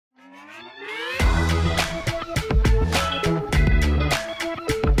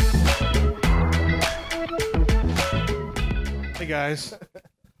guys.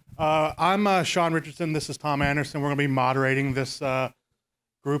 I'm Sean Richardson. This is Tom Anderson. We're going to be moderating this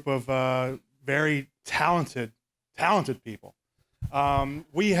group of very talented people.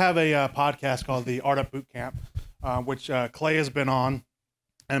 We have a podcast called the Art Up Boot Camp, which Clay has been on.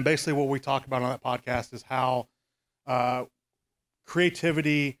 And basically what we talk about on that podcast is how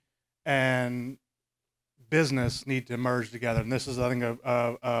creativity and business need to merge together. And this is, I think,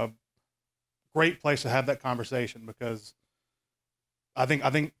 a great place to have that conversation, because I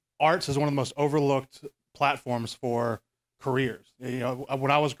think arts is one of the most overlooked platforms for careers. You know,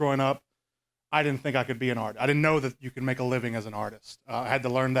 when I was growing up, I didn't think I could be an artist. I didn't know that you could make a living as an artist. I had to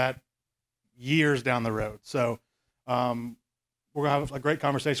learn that years down the road. So we're gonna have a great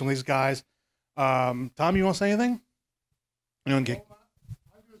conversation with these guys. Tom, you want to say anything? I'm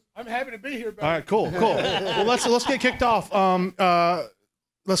happy to be here. All right, cool. Well, let's get kicked off.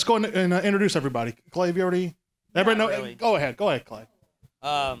 Let's go and introduce everybody. Clay, have you already? Everybody know? Really. Go ahead, Clay.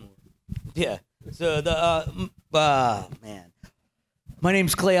 Yeah. So man, my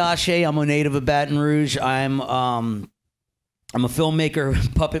name's Clay Achee. I'm a native of Baton Rouge. I'm a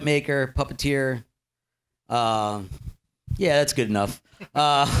filmmaker, puppet maker, puppeteer. Yeah, that's good enough.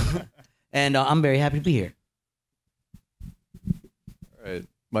 And I'm very happy to be here. All right.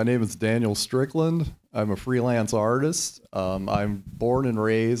 My name is Daniel Strickland. I'm a freelance artist. I'm born and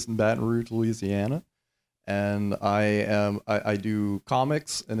raised in Baton Rouge, Louisiana. And I do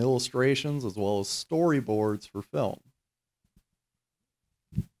comics and illustrations as well as storyboards for film.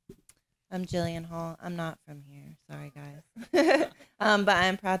 I'm Jillian Hall. I'm not from here. Sorry, guys. But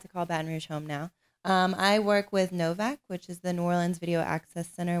I'm proud to call Baton Rouge home now. I work with NOVAC, which is the New Orleans Video Access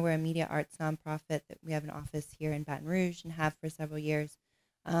Center. We're a media arts nonprofit that we have an office here in Baton Rouge and have for several years.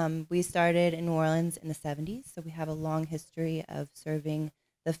 We started in New Orleans in the 70s, so we have a long history of serving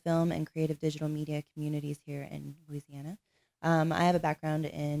the film and creative digital media communities here in Louisiana. I have a background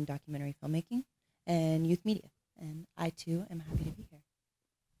in documentary filmmaking and youth media, and I too am happy to be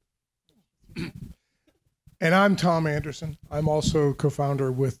here. And I'm Tom Anderson. I'm also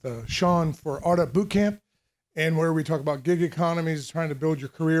co-founder with Sean for Art Up Boot Camp, and where we talk about gig economies, trying to build your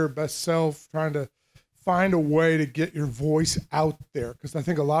career best self, trying to find a way to get your voice out there. Because I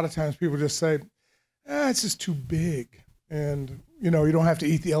think a lot of times people just say, it's just too big. And, you don't have to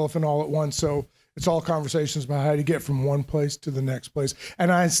eat the elephant all at once. So it's all conversations about how to get from one place to the next place.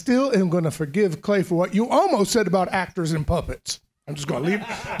 And I still am going to forgive Clay for what you almost said about actors and puppets. I'm just going to leave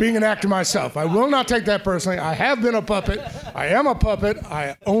being an actor myself. I will not take that personally. I have been a puppet. I am a puppet.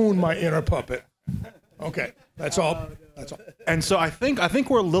 I own my inner puppet. Okay, that's all. That's all. And so I think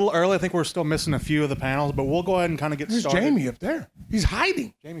we're a little early. I think we're still missing a few of the panels, but we'll go ahead and kind of get started. There's Jamie up there. He's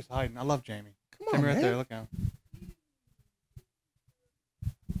hiding. Jamie's hiding. I love Jamie. Come on, Jamie right man. there. Look at him.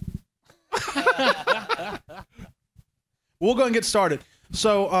 We'll go and get started.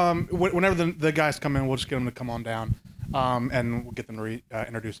 So whenever the guys come in, we'll just get them to come on down, and we'll get them to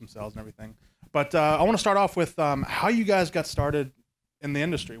introduce themselves and everything. But I want to start off with how you guys got started in the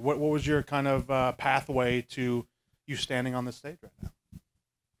industry. What was your kind of pathway to you standing on this stage right now?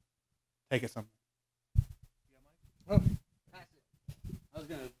 Take it, something. Oh. I was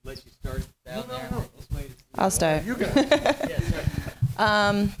going to let you start down there. No. I'll start. You got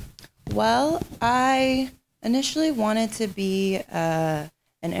it. Well, I initially wanted to be an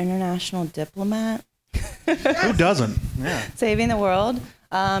international diplomat. Who doesn't? Yeah. Saving the world.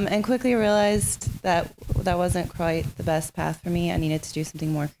 And quickly realized that wasn't quite the best path for me. I needed to do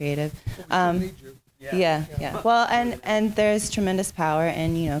something more creative. Yeah. Well, and there's tremendous power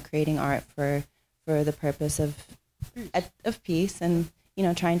in, creating art for the purpose of peace and,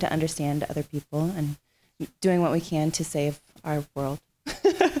 trying to understand other people and doing what we can to save our world.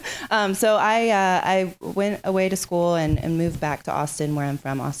 So I went away to school and moved back to Austin, where I'm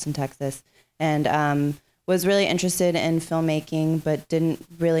from, Austin, Texas, and was really interested in filmmaking, but didn't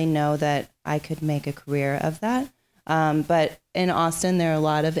really know that I could make a career of that. But in Austin, there are a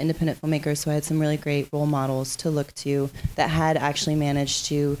lot of independent filmmakers, so I had some really great role models to look to that had actually managed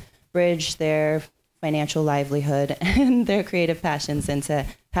to bridge their financial livelihood and their creative passions and to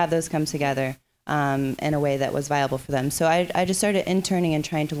have those come together in a way that was viable for them. So I just started interning and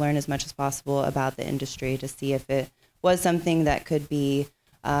trying to learn as much as possible about the industry to see if it was something that could be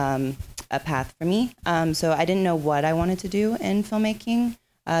a path for me. So I didn't know what I wanted to do in filmmaking.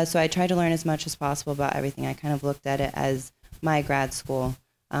 So I tried to learn as much as possible about everything. I kind of looked at it as my grad school.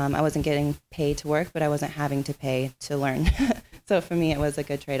 I wasn't getting paid to work, but I wasn't having to pay to learn. So for me, it was a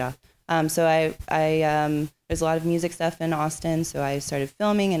good trade-off. So there's a lot of music stuff in Austin, so I started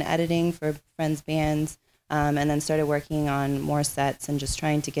filming and editing for friends' bands, and then started working on more sets and just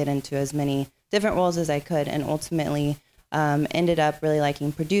trying to get into as many different roles as I could. And ultimately, ended up really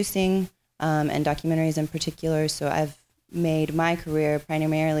liking producing and documentaries in particular. So I've made my career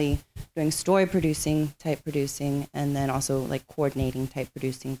primarily doing story producing, and then also like coordinating type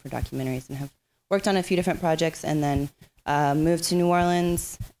producing for documentaries, and have worked on a few different projects, and then moved to New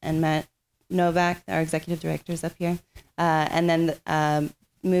Orleans and met Novak, our executive director's up here, and then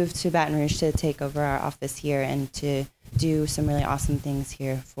moved to Baton Rouge to take over our office here and to do some really awesome things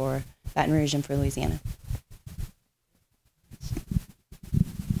here for Baton Rouge and for Louisiana.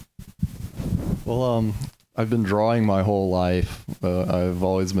 Well, I've been drawing my whole life. I've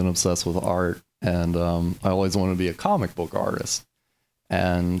always been obsessed with art, and I always wanted to be a comic book artist.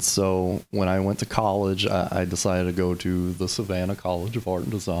 And so when I went to college, I decided to go to the Savannah College of Art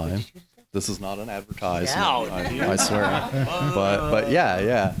and Design. This is not an advertisement, I swear. But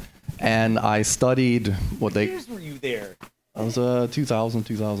yeah. And I studied what they... What years were you there? I was 2000,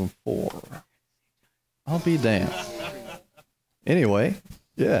 2004. I'll be damned. Anyway,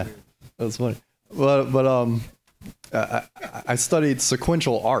 yeah, that's funny. But I studied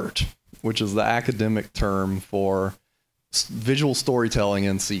sequential art, which is the academic term for visual storytelling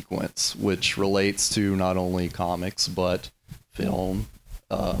in sequence, which relates to not only comics but film,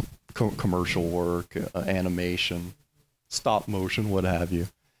 commercial work, animation, stop motion, what have you.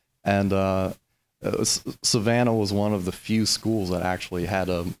 And Savannah was one of the few schools that actually had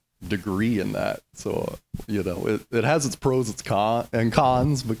a degree in that. So, it has its pros and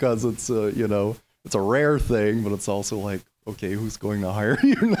cons, because it's, it's a rare thing, but it's also like, okay, who's going to hire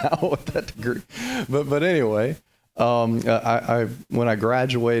you now with that degree? But anyway, when I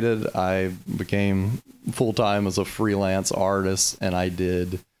graduated, I became full-time as a freelance artist, and I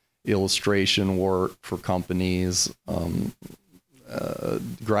did illustration work for companies,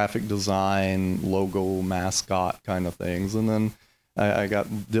 graphic design, logo, mascot kind of things. And then I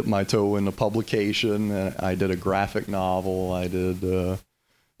dipped my toe into publication. I did a graphic novel. I did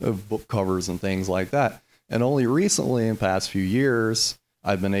book covers and things like that. And only recently, in the past few years,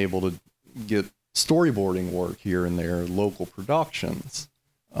 I've been able to get storyboarding work here and there, local productions.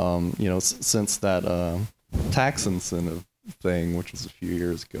 Since that tax incentive thing, which was a few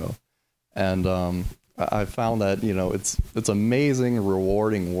years ago. And I found that, it's amazing,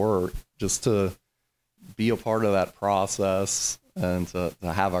 rewarding work just to be a part of that process and to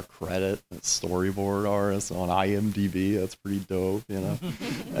have a credit as storyboard artist on IMDb. That's pretty dope, And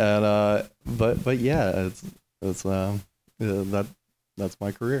but yeah, it's that's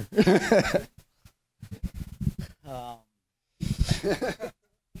my career. All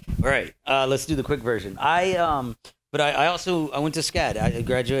right, let's do the quick version. I went to SCAD. I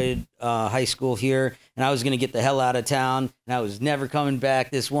graduated high school here, and I was going to get the hell out of town, and I was never coming back.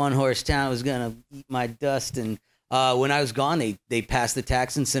 This one horse town was going to eat my dust, and when I was gone, they passed the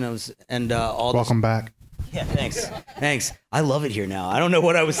tax incentives and all. Welcome back. Yeah, thanks. I love it here now. I don't know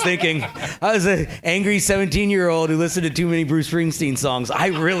what I was thinking. I was an angry 17-year-old who listened to too many Bruce Springsteen songs. I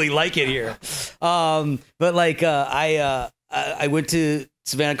really like it here. But like I went to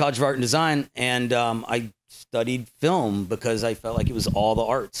Savannah College of Art and Design, and I studied film because I felt like it was all the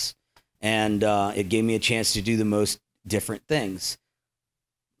arts, and it gave me a chance to do the most different things.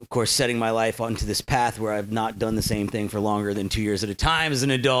 Of course, setting my life onto this path where I've not done the same thing for longer than 2 years at a time as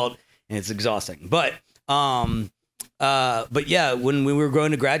an adult, and it's exhausting. But yeah, when we were going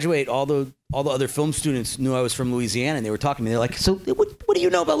to graduate, all the other film students knew I was from Louisiana, and they were talking to me. They're like, "So, what do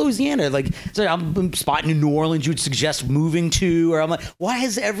you know about Louisiana?" Like, so I'm spotting in New Orleans. You would suggest moving to, or I'm like, "Why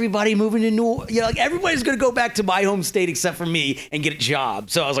is everybody moving to New Orleans?" Like everybody's going to go back to my home state except for me and get a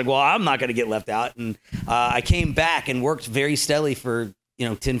job. So I was like, "Well, I'm not going to get left out." And I came back and worked very steadily for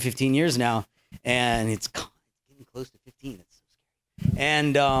 10, 15 years now, and it's getting close to 15. It's so scary.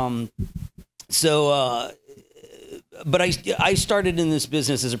 And but I started in this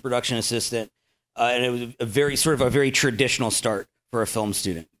business as a production assistant, and it was a very traditional start for a film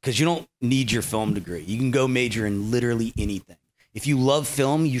student, because you don't need your film degree. You can go major in literally anything. If you love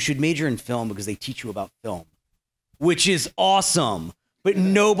film, you should major in film because they teach you about film, which is awesome. But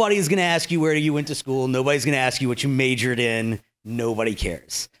nobody's going to ask you where you went to school. Nobody's going to ask you what you majored in. Nobody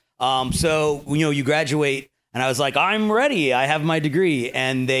cares. So you graduate, and I was like, I'm ready. I have my degree.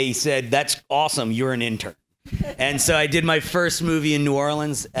 And they said, that's awesome. You're an intern. And so I did my first movie in New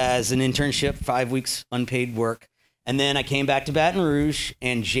Orleans as an internship, 5 weeks unpaid work. And then I came back to Baton Rouge,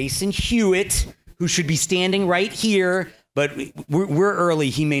 and Jason Hewitt, who should be standing right here, but we're early.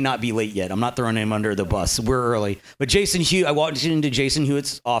 He may not be late yet. I'm not throwing him under the bus. We're early. But Jason Hewitt, I walked into Jason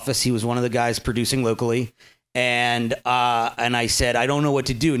Hewitt's office. He was one of the guys producing locally. And I said, I don't know what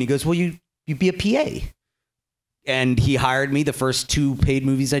to do. And he goes, well, you be a PA. And he hired me. The first 2 paid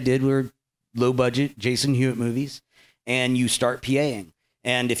movies I did were low budget Jason Hewitt movies. and you start PAing.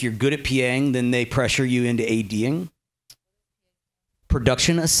 And if you're good at PAing, then they pressure you into ADing.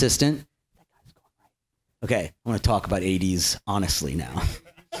 Production assistant. Okay, I want to talk about ADs honestly now.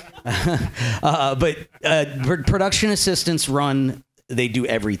 But production assistants they do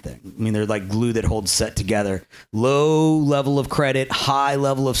everything. I mean, they're like glue that holds set together. Low level of credit, high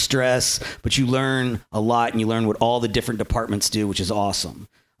level of stress, but you learn a lot and you learn what all the different departments do, which is awesome.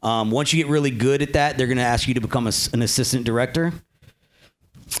 Once you get really good at that, they're going to ask you to become an assistant director.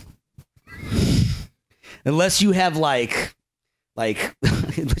 Unless you have like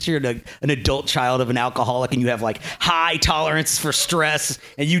unless you're an adult child of an alcoholic and you have like high tolerance for stress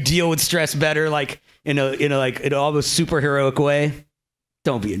and you deal with stress better, like in a almost superheroic way,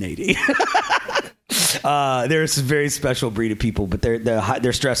 don't be an AD. There's a very special breed of people, but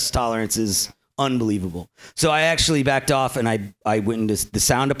their stress tolerance is unbelievable. So I actually backed off and I went into the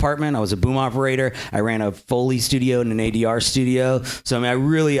sound department. I was a boom operator. I ran a Foley studio and an ADR studio. So I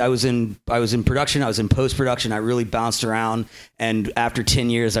mean, I was in production. I was in post-production. I really bounced around. And after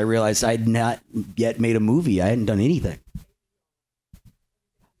 10 years, I realized I had not yet made a movie. I hadn't done anything.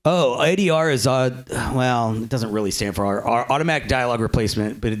 Oh, ADR is, well, it doesn't really stand for our automatic dialogue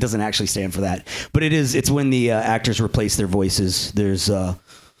replacement, but it doesn't actually stand for that. But it's when the actors replace their voices.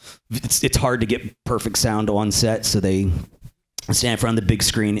 It's hard to get perfect sound on set, so they stand in front of the big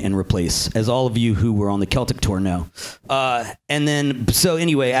screen and replace, as all of you who were on the Celtic tour know. And then, so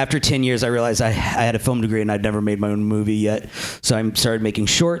anyway, after 10 years, I realized I had a film degree and I'd never made my own movie yet. So I started making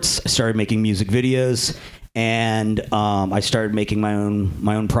shorts, I started making music videos, and I started making my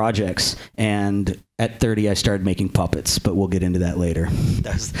own projects. And at 30, I started making puppets, but we'll get into that later.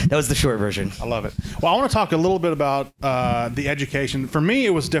 That was the short version. I love it. Well, I want to talk a little bit about the education. For me,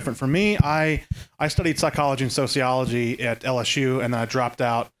 it was different. For me, I studied psychology and sociology at LSU, and then I dropped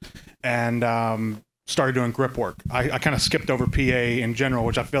out and started doing grip work. I kind of skipped over PA in general,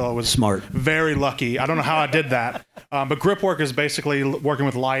 which I feel I was smart, very lucky. I don't know how I did that, but grip work is basically working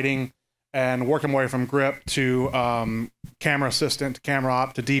with lighting and working my way from grip to camera assistant, to camera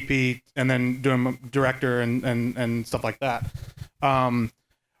op, to DP, and then doing director and stuff like that.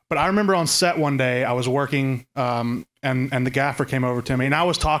 But I remember on set one day I was working, and the gaffer came over to me, and I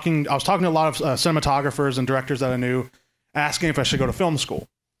was talking to a lot of cinematographers and directors that I knew, asking if I should go to film school,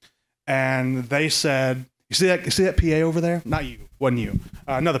 and they said, "You see that PA over there? Not you, wasn't you?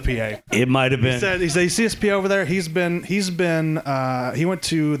 Another PA. It might have been." He said, "You see this PA over there? He went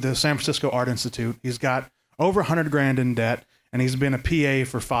to the San Francisco Art Institute. He's got over $100,000 in debt, and he's been a PA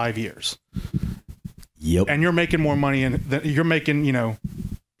for 5 years. Yep. And you're making more money, you're making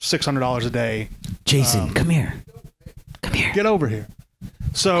 $600 a day. Jason, come here. Get over here."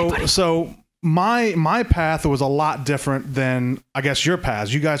 So my path was a lot different than, I guess, your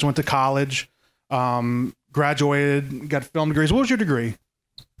paths. You guys went to college, graduated, got film degrees. What was your degree?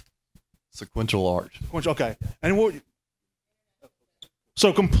 Sequential art. Okay. And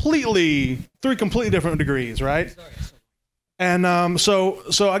so three completely different degrees, right? And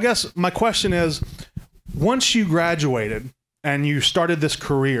so I guess my question is, once you graduated and you started this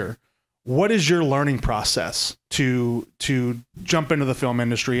career, what is your learning process to jump into the film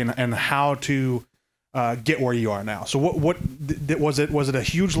industry and how to get where you are now? So what was it? Was it a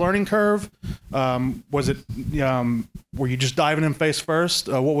huge learning curve? Was it were you just diving in face first?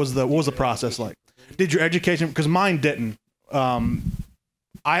 What was the process like? Did your education? Because mine didn't.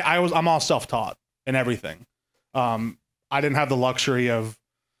 I'm all self-taught and everything. I didn't have the luxury of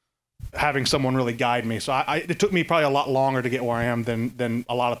having someone really guide me. So it took me probably a lot longer to get where I am than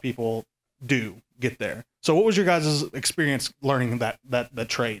a lot of people do get there. So what was your guys' experience learning that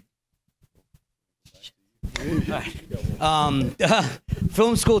trade?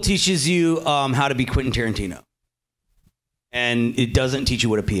 Film school teaches you how to be Quentin Tarantino. And it doesn't teach you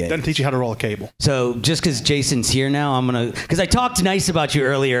what a PA is. Doesn't teach you how to roll a cable. So just because Jason's here now, because I talked nice about you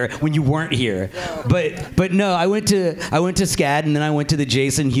earlier when you weren't here. But no, I went to SCAD, and then I went to the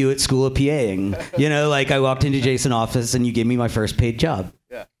Jason Hewitt School of PAing. I walked into Jason's office and you gave me my first paid job.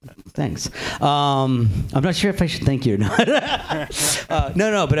 Yeah. Thanks. I'm not sure if I should thank you or not.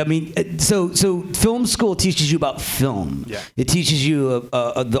 No, but I mean, so film school teaches you about film. Yeah. It teaches you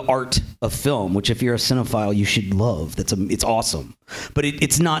the art of film, which if you're a cinephile, you should love. It's awesome. But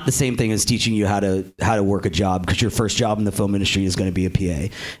it's not the same thing as teaching you how to work a job, because your first job in the film industry is going to be a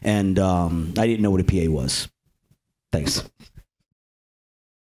PA. And I didn't know what a PA was. Thanks.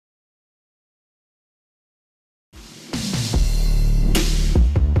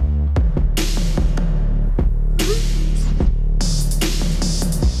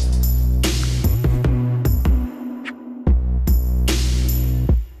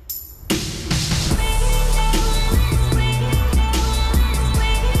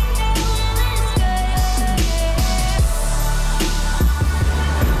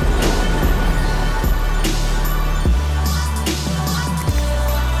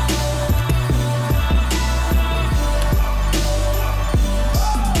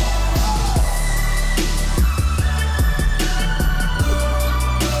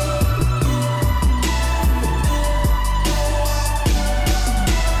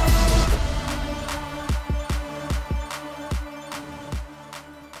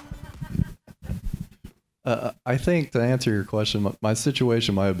 I think to answer your question, my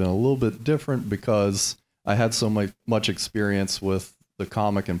situation might have been a little bit different because I had so much experience with the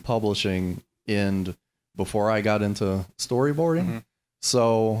comic and publishing end before I got into storyboarding. Mm-hmm.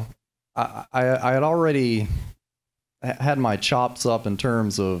 So I had already had my chops up in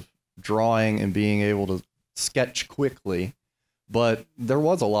terms of drawing and being able to sketch quickly, but there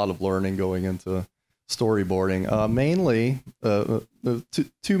was a lot of learning going into storyboarding. Mainly, the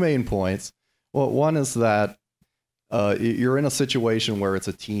two main points. Well, one is that you're in a situation where it's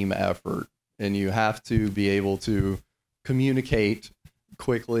a team effort, and you have to be able to communicate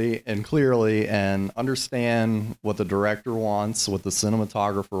quickly and clearly and understand what the director wants, what the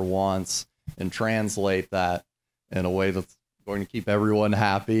cinematographer wants, and translate that in a way that's going to keep everyone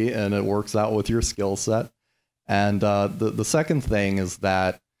happy and it works out with your skill set. And the second thing is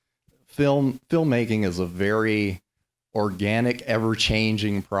that filmmaking is a very organic,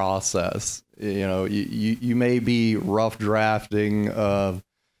 ever-changing process. You know, you may be rough drafting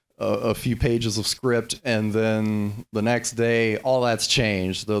a few pages of script, and then the next day, all that's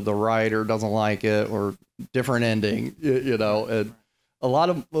changed. The writer doesn't like it, or different ending. You know, and a lot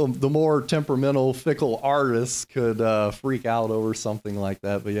of the more temperamental, fickle artists could freak out over something like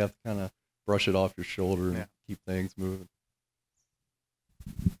that. But you have to kind of brush it off your shoulder and keep things moving.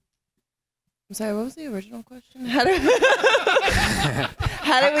 I'm sorry, what was the original question? How did we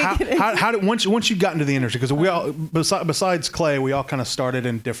get into once you got into the industry, because we all, besides Clay, we all kind of started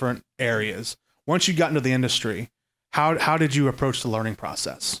in different areas. Once you got into the industry, how did you approach the learning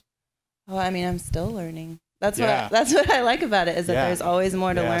process? Oh, I mean, I'm still learning. That's what I like about it, is that there's always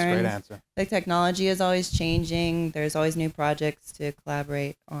more to learn. That's a great answer. The technology is always changing. There's always new projects to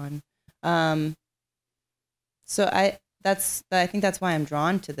collaborate on. So I think that's why I'm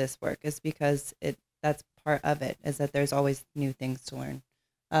drawn to this work, is because that's part of it, is that there's always new things to learn.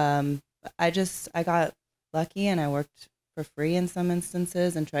 I got lucky, and I worked for free in some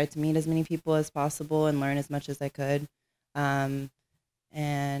instances and tried to meet as many people as possible and learn as much as I could, and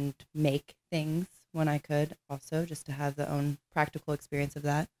make things when I could also, just to have the own practical experience of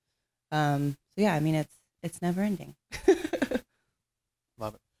that. So yeah, I mean, it's never ending.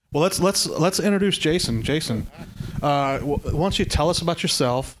 Love it. Well, let's introduce Jason. Jason, why don't you tell us about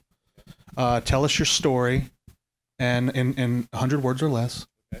yourself? Tell us your story, and in 100 words or less.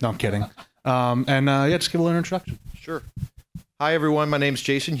 No, I'm kidding. Just give a little introduction. Sure. Hi, everyone. My name's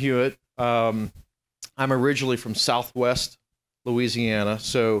Jason Hewitt. I'm originally from Southwest Louisiana,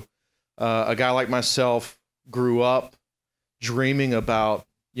 so a guy like myself grew up dreaming about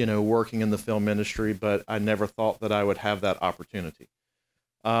working in the film industry, but I never thought that I would have that opportunity.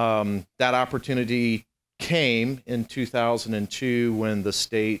 That opportunity came in 2002 when the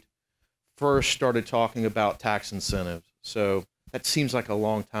state first started talking about tax incentives. So that seems like a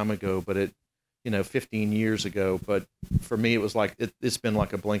long time ago, but 15 years ago. But for me, it was like it's been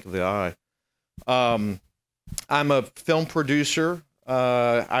like a blink of the eye. I'm a film producer.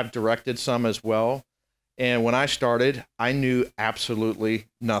 I've directed some as well. And when I started, I knew absolutely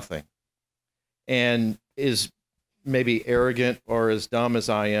nothing. And is maybe arrogant or as dumb as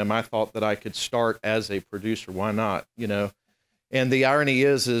I am, I thought that I could start as a producer. Why not? And the irony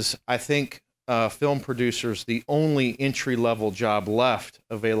is I think film producers, the only entry-level job left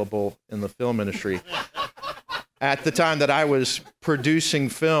available in the film industry. At the time that I was producing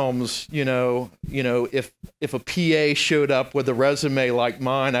films, if a PA showed up with a resume like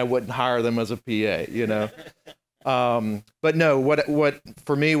mine, I wouldn't hire them as a PA, But no, what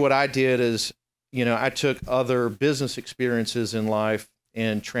for me, what I did is, I took other business experiences in life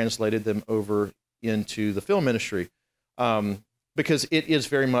and translated them over into the film industry, because it is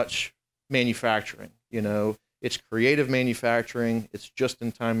very much manufacturing. It's creative manufacturing. It's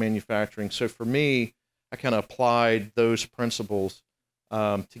just-in-time manufacturing. So for me, I kind of applied those principles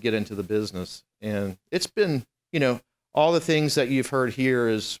to get into the business, and it's been, all the things that you've heard here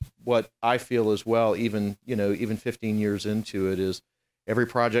is what I feel as well. Even 15 years into it, is every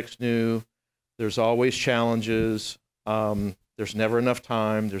project's new. There's always challenges. There's never enough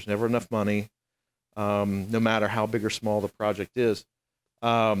time. There's never enough money, no matter how big or small the project is.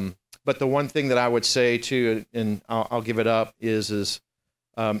 But the one thing that I would say too, and I'll give it up, is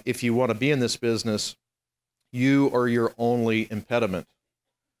if you want to be in this business, you are your only impediment.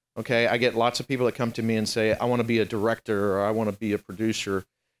 Okay, I get lots of people that come to me and say, I want to be a director or I want to be a producer.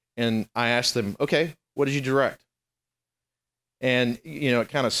 And I ask them, okay, what did you direct? And, it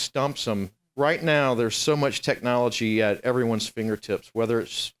kind of stumps them. Right now, there's so much technology at everyone's fingertips, whether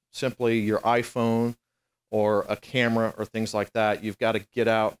it's simply your iPhone or a camera or things like that. You've got to get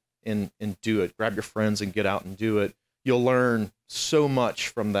out and do it. Grab your friends and get out and do it. You'll learn so much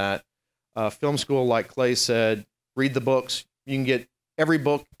from that. Film school, like Clay said, read the books. You can get every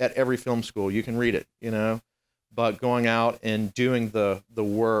book at every film school. You can read it, you know, but going out and doing the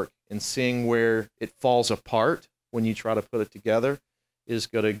work and seeing where it falls apart when you try to put it together is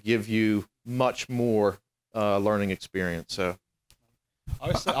going to give you much more learning experience. So I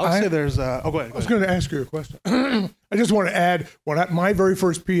would say there's go ahead. I was going to ask you a question. I just want to add my very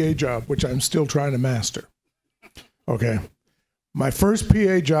first PA job, which I'm still trying to master. Okay. My first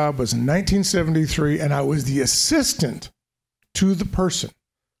PA job was in 1973, and I was the assistant to the person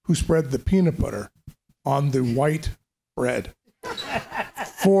who spread the peanut butter on the white bread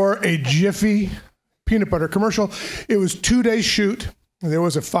for a Jiffy peanut butter commercial. It was 2-day shoot. There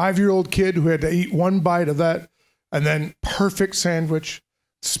was a 5-year-old kid who had to eat one bite of that, and then perfect sandwich,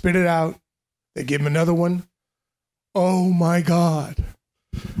 spit it out. They give him another one. Oh my God.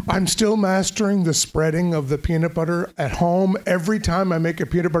 I'm still mastering the spreading of the peanut butter at home. Every time I make a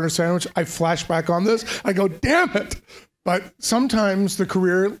peanut butter sandwich, I flash back on this. I go, damn it. But sometimes the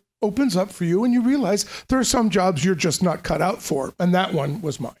career opens up for you and you realize there are some jobs you're just not cut out for. And that one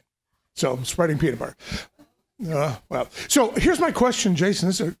was mine. So spreading peanut butter. Well, so here's my question, Jason.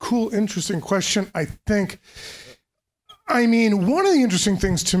 This is a cool, interesting question, I think. I mean, one of the interesting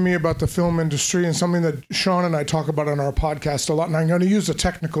things to me about the film industry, and something that Sean and I talk about on our podcast a lot, and I'm going to use a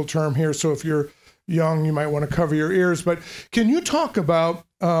technical term here, so if you're young, you might want to cover your ears, but can you talk about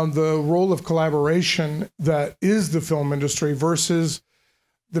the role of collaboration that is the film industry versus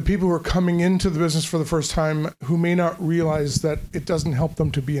the people who are coming into the business for the first time who may not realize that it doesn't help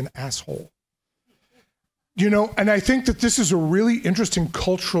them to be an asshole? You know, and I think that this is a really interesting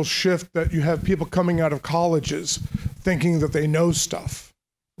cultural shift, that you have people coming out of colleges thinking that they know stuff,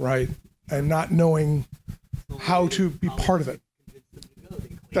 right? And not knowing how to be part of it.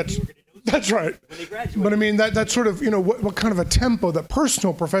 That's right. But I mean, that's sort of, you know, what kind of a tempo, that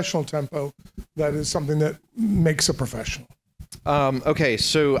personal, professional tempo, that is something that makes a professional. Okay,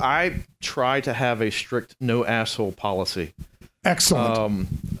 so I try to have a strict no asshole policy. Excellent.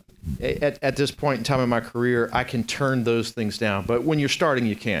 At this point in time in my career, I can turn those things down. But when you're starting,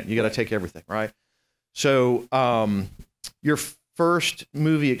 you can't. You got to take everything, right? So your first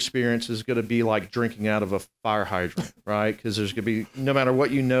movie experience is going to be like drinking out of a fire hydrant, right? Because there's going to be, no matter what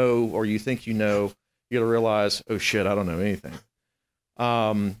you know or you think you know, you're going to realize, oh, shit, I don't know anything.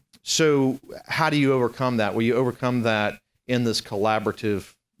 So how do you overcome that? Well, you overcome that in this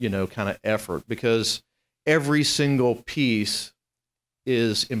collaborative, you know, kind of effort, because every single piece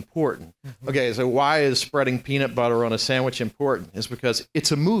is important. Okay, so why is spreading peanut butter on a sandwich important? It's because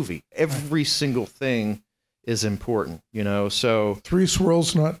it's a movie. Every single thing is important, you know. So 3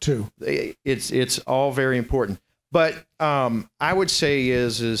 swirls, not 2. It's all very important. But I would say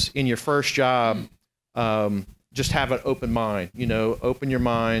is in your first job, just have an open mind. You know, open your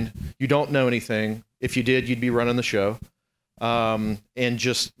mind. You don't know anything. If you did, you'd be running the show. And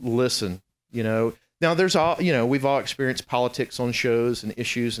just listen. You know. Now, there's all, you know, we've all experienced politics on shows and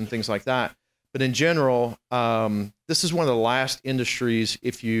issues and things like that. But in general, this is one of the last industries,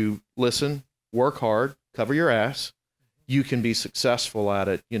 if you listen, work hard, cover your ass, you can be successful at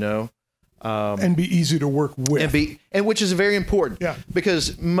it, you know. And be easy to work with. And which is very important. Yeah.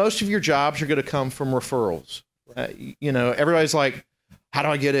 Because most of your jobs are going to come from referrals. You know, everybody's like, how do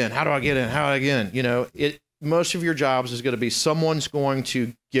I get in? How do I get in? How do I get in? You know, most of your jobs is going to be someone's going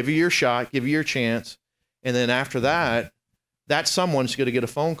to give you your shot, give you your chance. And then after that, that someone's going to get a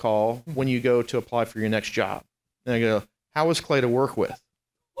phone call when you go to apply for your next job. And they go, how was Clay to work with?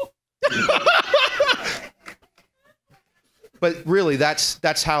 But really,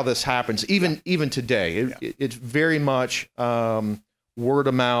 that's how this happens. Even today, it's very much word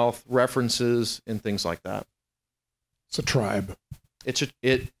of mouth, references, and things like that. It's a tribe.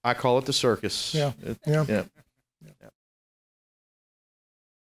 I call it the circus. Yeah. Yeah.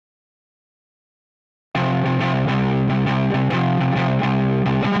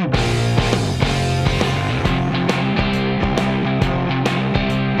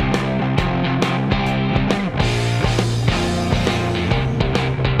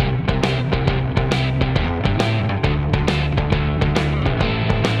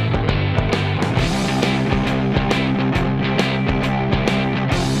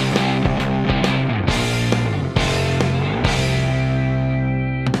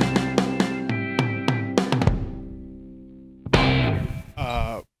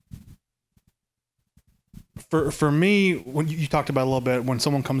 For me, when you talked about a little bit, when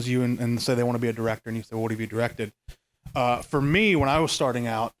someone comes to you and say they want to be a director, and you say, "What have you directed?" For me, when I was starting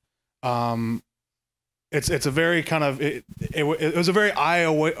out, it's a very kind of it was a very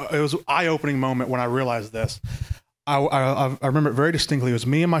eye-opening moment when I realized this. I remember it very distinctly. It was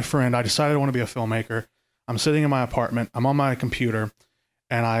me and my friend. I decided I want to be a filmmaker. I'm sitting in my apartment. I'm on my computer,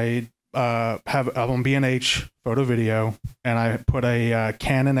 and I'm on B&H photo video, and I put a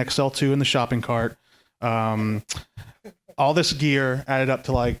Canon XL2 in the shopping cart. All this gear added up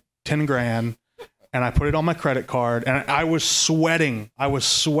to like 10 grand, and I put it on my credit card, and I was sweating. I was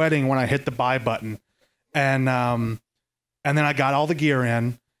sweating when I hit the buy button, and then I got all the gear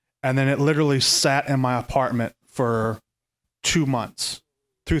in, and then it literally sat in my apartment for 2 months,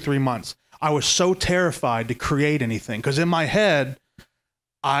 3 months. I was so terrified to create anything because in my head,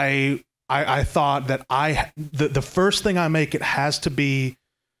 I thought that the first thing I make, it has to be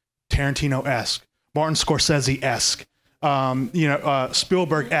Tarantino-esque, Martin Scorsese-esque,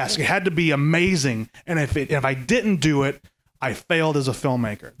 Spielberg-esque. It had to be amazing, and if I didn't do it, I failed as a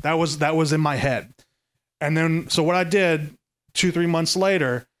filmmaker. That was in my head. And then, so what I did 2-3 months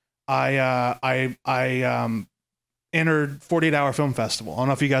later, I entered 48-hour film festival. I don't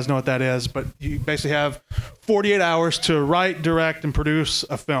know if you guys know what that is, but you basically have 48 hours to write, direct, and produce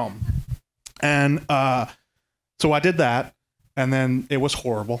a film. And so I did that, and then it was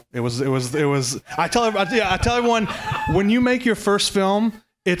horrible. It was. I tell everyone, when you make your first film,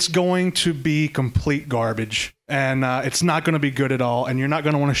 it's going to be complete garbage, and it's not going to be good at all, and you're not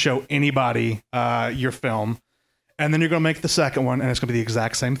going to want to show anybody your film. And then you're going to make the second one, and it's going to be the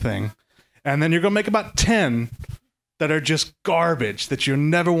exact same thing. And then you're going to make about 10 that are just garbage that you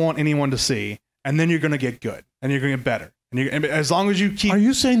never want anyone to see. And then you're going to get good, and you're going to get better. And as long as you keep... Are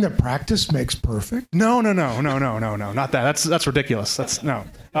you saying that practice makes perfect? No, not that. That's ridiculous. That's no.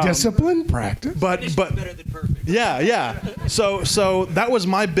 Discipline, practice. But better than perfect. Yeah. So that was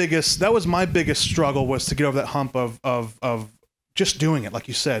my biggest struggle, was to get over that hump of just doing it, like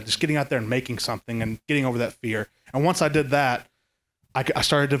you said, just getting out there and making something and getting over that fear. And once I did that, I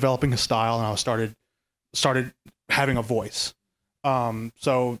started developing a style, and I started having a voice.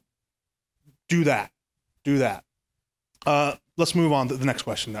 So do that. Let's move on to the next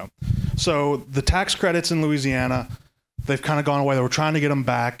question, though. So the tax credits in Louisiana, they've kind of gone away. They were trying to get them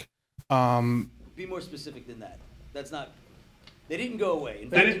back. Be more specific than that. That's not. They didn't go away. In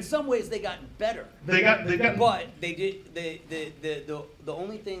fact, in some ways, they got better. They got. But they did. The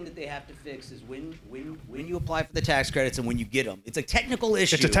only thing that they have to fix is when you apply for the tax credits and when you get them. It's a technical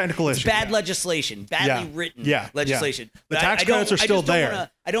issue. It's a technical issue. It's bad legislation, badly written legislation. The tax credits are still there.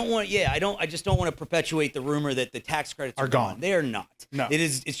 I just don't want to perpetuate the rumor that the tax credits are gone. They are not. No.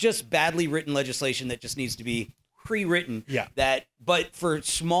 It's just badly written legislation that just needs to be pre-written. But for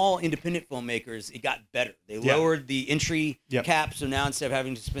small independent filmmakers, it got better. They lowered the entry cap, so now instead of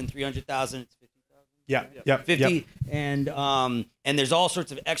having to spend $300,000, it's $50,000. 50. And there's all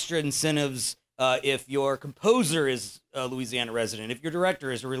sorts of extra incentives if your composer is a Louisiana resident, if your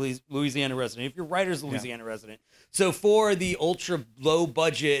director is a Louisiana resident, if your writer is a Louisiana resident. So for the ultra low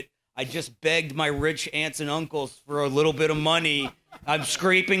budget, I just begged my rich aunts and uncles for a little bit of money. I'm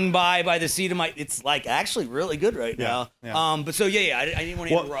scraping by the seat of my. It's like actually really good right now. But so I didn't want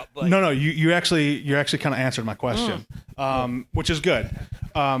to interrupt. But no, you actually kind of answered my question, which is good.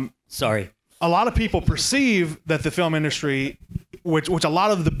 Sorry. A lot of people perceive that the film industry, which a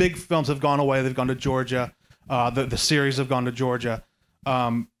lot of the big films have gone away. They've gone to Georgia. The series have gone to Georgia,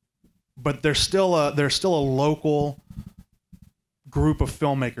 but there's still a local group of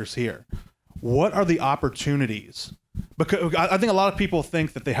filmmakers here. What are the opportunities? Because I think a lot of people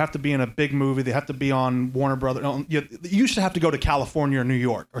think that they have to be in a big movie. They have to be on Warner Brothers. You used to have to go to California or New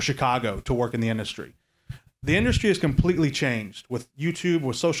York or Chicago to work in the industry. The industry has completely changed with YouTube,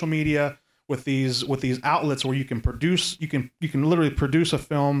 with social media, with these outlets where you can literally produce a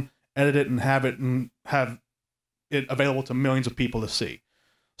film, edit it, and have it available to millions of people to see.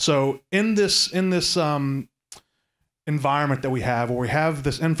 So in this environment that we have, where we have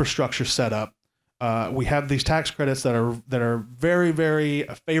this infrastructure set up, we have these tax credits that are very, very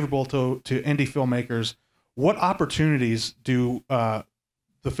favorable to indie filmmakers. What opportunities do the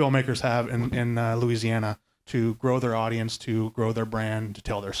filmmakers have in Louisiana to grow their audience, to grow their brand, to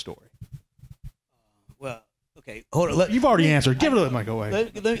tell their story? Well, okay, hold on. You've already answered. Give it a mic away.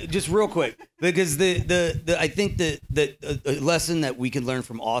 Let me, just real quick, because I think the lesson that we can learn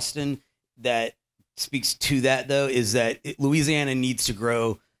from Austin that speaks to that, though, is that Louisiana needs to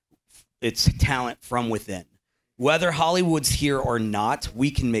grow its talent from within. Whether Hollywood's here or not, we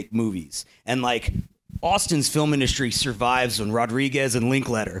can make movies. And like Austin's film industry survives on Rodriguez and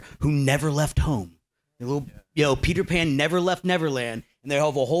Linklater, who never left home. Peter Pan never left Neverland, and they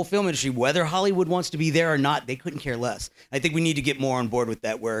have a whole film industry. Whether Hollywood wants to be there or not, they couldn't care less. I think we need to get more on board with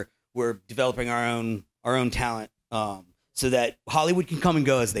that, where we're developing our own talent, so that Hollywood can come and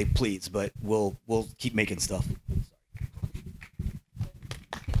go as they please, but we'll keep making stuff.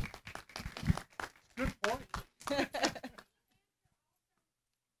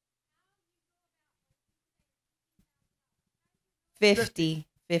 50.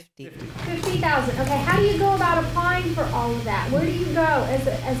 50,000. Okay, how do you go about applying for all of that? Where do you go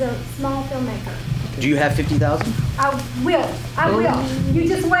as a small filmmaker? Do you have 50,000? I will. You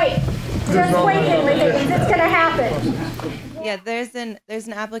just wait. Just wait, Henry. It's gonna happen. Yeah, there's an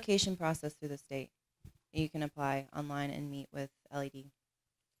application process through the state. You can apply online and meet with LED.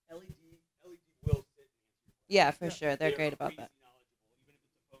 LED will sit. Yeah, for sure. They're great about that.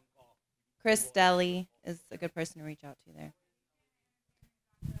 Chris Stelly is a good person to reach out to there.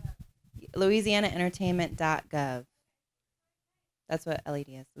 LouisianaEntertainment.gov. That's what LED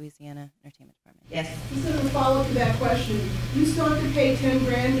is, Louisiana Entertainment Department. Yes. Just as a follow-up to that question, you still have to pay $10,000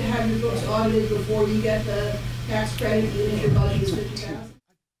 to have your books audited before you get the tax credit, even if your budget is $50,000?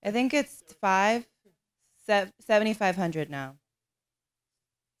 I think it's $7,500 now.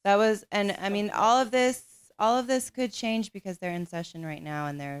 That was, and I mean, all of this could change because they're in session right now,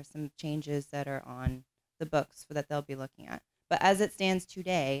 and there are some changes that are on the books that they'll be looking at. But as it stands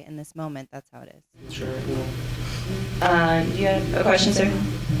today, in this moment, that's how it is. Sure. Do you have a question, sir?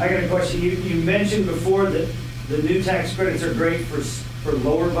 I got a question. You mentioned before that the new tax credits are great for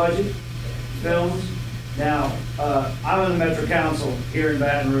lower budget films. Now, I'm on the Metro Council here in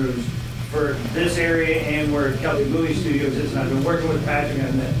Baton Rouge for this area and where Kelly Movie Studios is, and I've been working with Patrick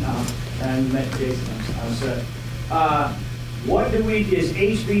and met Jason on set. What do we, is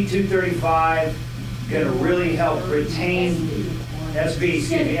HB 235 going to really help retain SB?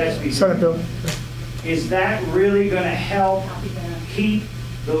 Senate bill. Is that really going to help keep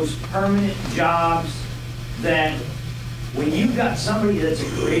those permanent jobs that when you've got somebody that's a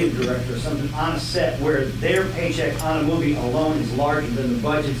creative director or something on a set where their paycheck on a movie alone is larger than the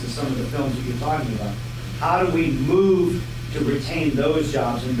budgets of some of the films that you're talking about, how do we move to retain those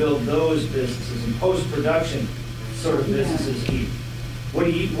jobs and build those businesses and post-production sort of businesses keep?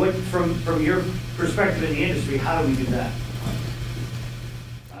 What from your perspective in the industry, how do we do that?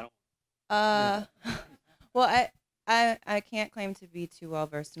 Well, I can't claim to be too well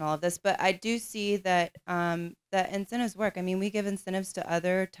versed in all of this, but I do see that that incentives work. I mean, we give incentives to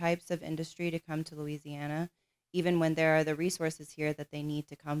other types of industry to come to Louisiana, even when there are the resources here that they need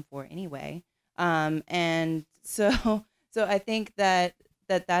to come for anyway. And so I think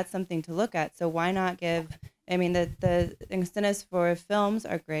that's something to look at. So why not give? I mean, the incentives for films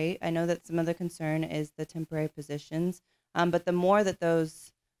are great. I know that some of the concern is the temporary positions, but the more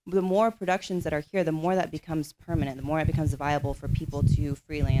productions that are here, the more that becomes permanent, the more it becomes viable for people to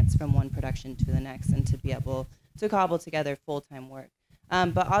freelance from one production to the next and to be able to cobble together full-time work.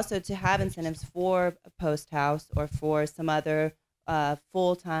 But also to have incentives for a post house or for some other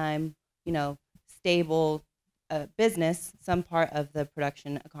full-time, stable business, some part of the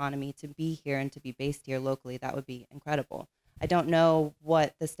production economy to be here and to be based here locally, that would be incredible. I don't know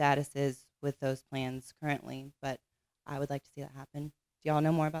what the status is with those plans currently, but I would like to see that happen. Do y'all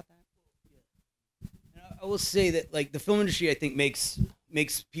know more about that? I will say that, like, the film industry, I think makes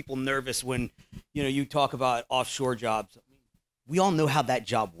people nervous when, you talk about offshore jobs. We all know how that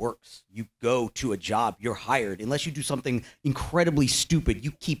job works. You go to a job, you're hired. Unless you do something incredibly stupid,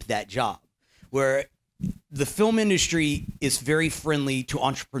 you keep that job. Where the film industry is very friendly to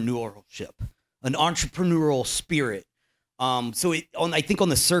entrepreneurship, an entrepreneurial spirit. I think on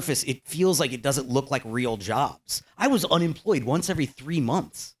the surface, it feels like it doesn't look like real jobs. I was unemployed once every 3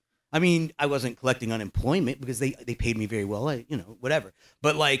 months. I mean, I wasn't collecting unemployment because they paid me very well, whatever.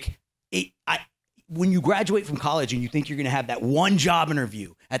 But when you graduate from college and you think you're going to have that one job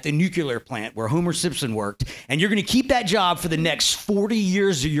interview at the nuclear plant where Homer Simpson worked, and you're going to keep that job for the next 40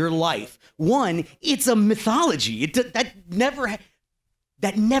 years of your life, one, it's a mythology. That never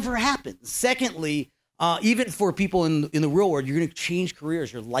happens. Secondly, even for people in the real world, you're going to change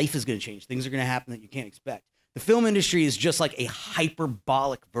careers. Your life is going to change. Things are going to happen that you can't expect. The film industry is just like a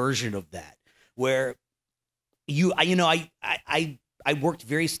hyperbolic version of that, where I worked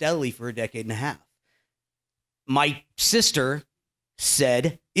very steadily for a decade and a half. My sister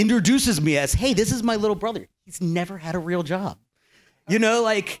introduces me as, hey, this is my little brother. He's never had a real job.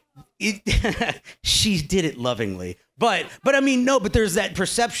 She did it lovingly. But I mean, no, but there's that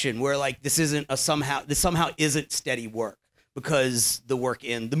perception where this somehow isn't steady work because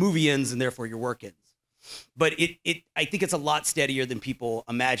the movie ends and therefore your work ends. But I think it's a lot steadier than people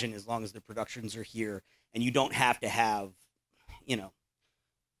imagine as long as the productions are here and you don't have to have,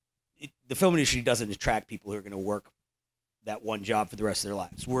 the film industry doesn't attract people who are going to work that one job for the rest of their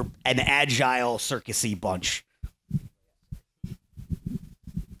lives. We're an agile, circusy bunch.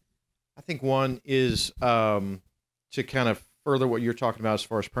 I think one is to kind of further what you're talking about as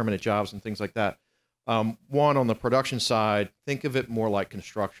far as permanent jobs and things like that. One, on the production side, think of it more like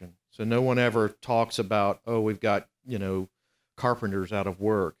construction. So no one ever talks about, we've got, carpenters out of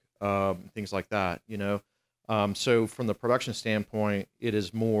work, things like that, you know. So from the production standpoint, it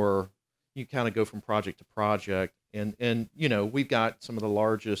is more, you kind of go from project to project. And you know, we've got some of the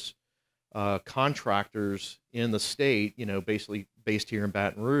largest contractors in the state, you know, basically based here in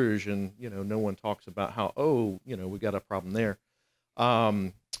Baton Rouge. And, you know, no one talks about how, oh, you know, we got a problem there.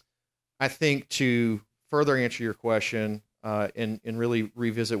 I think to further answer your question and really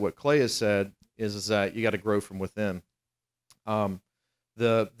revisit what Clay has said is that you got to grow from within.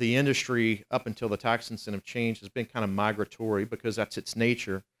 The industry up until the tax incentive change has been kind of migratory because that's its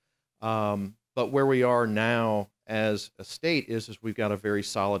nature. But where we are now as a state is we've got a very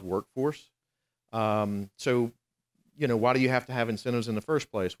solid workforce. So, you know, why do you have to have incentives in the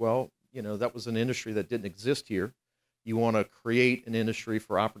first place? Well, you know, that was an industry that didn't exist here. You want to create an industry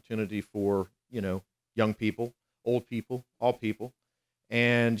for opportunity for, you know, young people, old people, all people.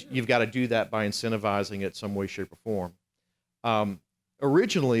 And you've got to do that by incentivizing it some way, shape, or form.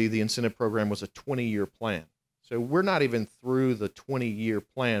 Originally, the incentive program was a 20-year plan. So we're not even through the 20-year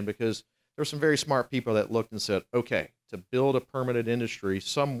plan because there were some very smart people that looked and said, okay, to build a permanent industry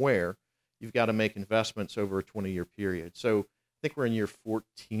somewhere, you've got to make investments over a 20-year period. So I think we're in year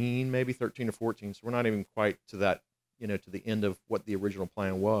 14, maybe 13 or 14. So we're not even quite to that, you know, to the end of what the original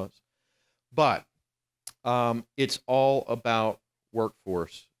plan was. But it's all about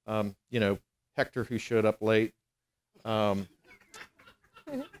workforce. You know, Hector, who showed up late.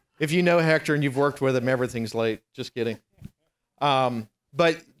 If you know Hector and you've worked with him, everything's late. Just kidding.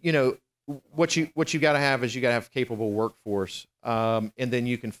 But you know, what you got to have is you got to have a capable workforce, and then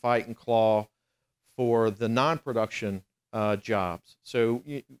you can fight and claw for the non-production jobs. So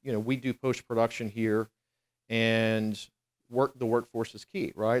you know, we do post-production here, and the workforce is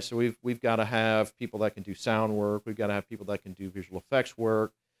key, right? So we've got to have people that can do sound work. We've got to have people that can do visual effects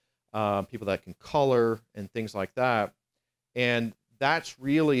work, people that can color and things like that. And that's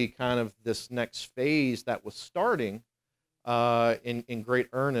really kind of this next phase that was starting in great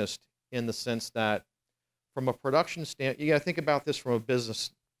earnest, in the sense that from a production standpoint, you got to think about this from a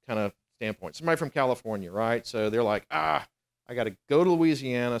business kind of standpoint. Somebody from California, right? So they're like, I got to go to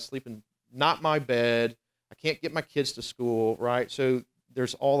Louisiana, sleep in not my bed. I can't get my kids to school, right? So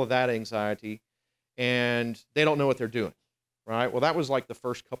there's all of that anxiety, and they don't know what they're doing, right? Well, that was like the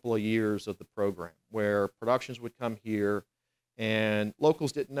first couple of years of the program where productions would come here and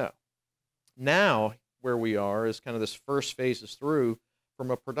locals didn't know. Now, where we are is kind of this first phase is through. From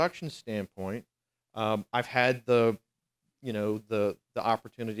a production standpoint, I've had the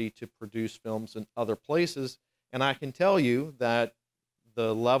opportunity to produce films in other places, and I can tell you that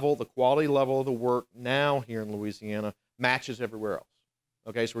the quality level of the work now here in Louisiana matches everywhere else.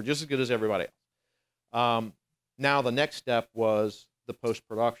 Okay, so we're just as good as everybody else. Now the next step was the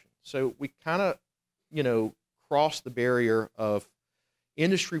post-production. So we kind of, you know, crossed the barrier of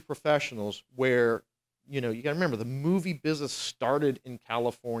industry professionals where, you know, you got to remember the movie business started in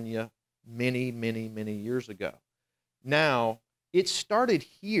California many, many, many years ago. Now it started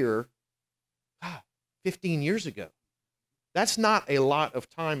here 15 years ago. That's not a lot of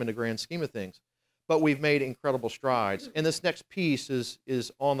time in the grand scheme of things, but we've made incredible strides. And this next piece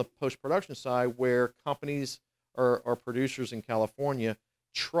is on the post-production side, where companies or producers in California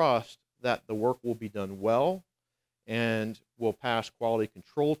trust that the work will be done well and will pass quality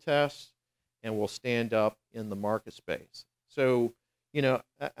control tests and will stand up in the market space. So, you know,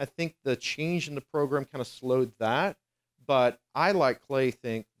 I think the change in the program kind of slowed that, but I, like Clay,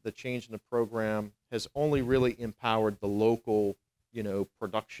 think the change in the program has only really empowered the local, you know,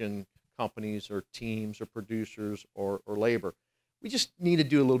 production companies or teams or producers or labor. We just need to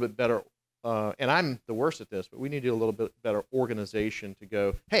do a little bit better, and I'm the worst at this, but we need to do a little bit better organization to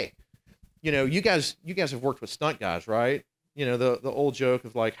go, hey, you know, you guys have worked with stunt guys, right? You know, the old joke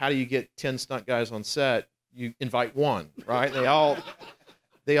of like, how do you get 10 stunt guys on set? You invite one, right?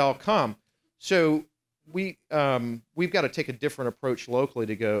 They all come. So we've got to take a different approach locally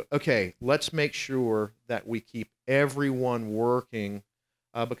to go, okay, let's make sure that we keep everyone working,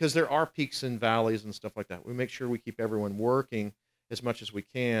 because there are peaks and valleys and stuff like that. We make sure we keep everyone working as much as we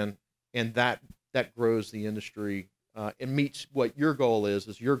can, and that grows the industry and meets what your goal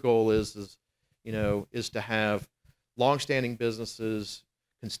is. Your goal is you know, is to have longstanding businesses,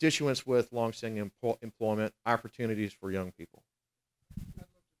 constituents with longstanding employment, opportunities for young people.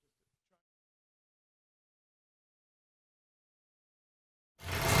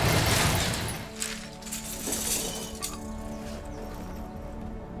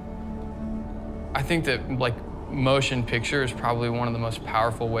 I think that, like, motion picture is probably one of the most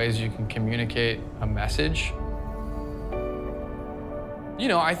powerful ways you can communicate a message. You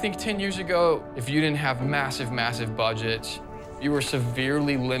know, I think 10 years ago, if you didn't have massive, massive budgets, you were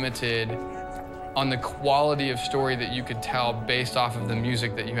severely limited on the quality of story that you could tell based off of the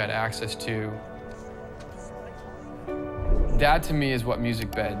music that you had access to. That to me is what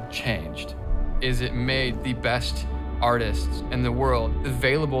Music Bed changed, is it made the best artists in the world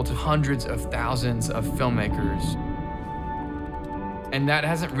available to hundreds of thousands of filmmakers. And that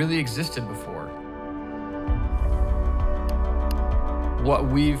hasn't really existed before. What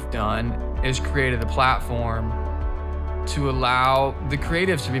we've done is created a platform to allow the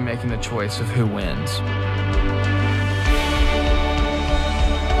creatives to be making the choice of who wins.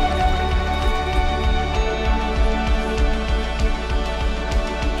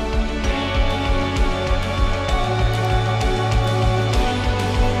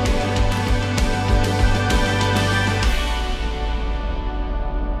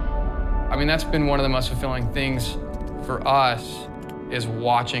 I mean, that's been one of the most fulfilling things for us, is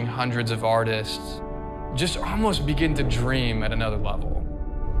watching hundreds of artists just almost begin to dream at another level.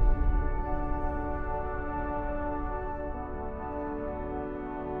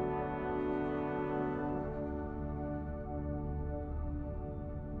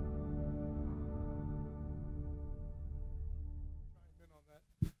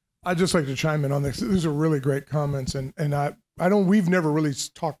 I'd just like to chime in on this. These are really great comments, and we've never really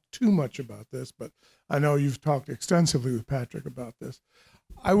talked too much about this, but I know you've talked extensively with Patrick about this.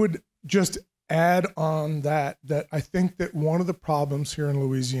 I would just add on that I think that one of the problems here in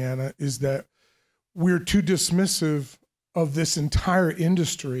Louisiana is that we're too dismissive of this entire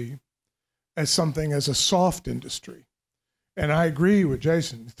industry as a soft industry. And I agree with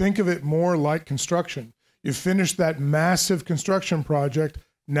Jason. Think of it more like construction. You finish that massive construction project,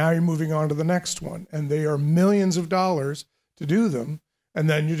 now you're moving on to the next one, and they are millions of dollars to do them, and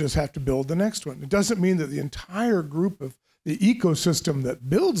then you just have to build the next one. It doesn't mean that the entire group of the ecosystem that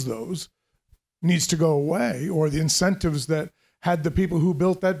builds those needs to go away, or the incentives that had the people who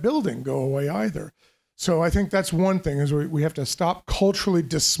built that building go away either. So I think that's one thing, is we have to stop culturally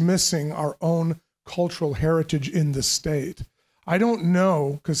dismissing our own cultural heritage in the state. I don't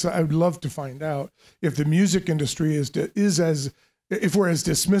know, because I would love to find out, if the music industry if we're as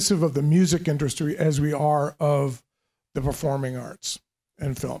dismissive of the music industry as we are of the performing arts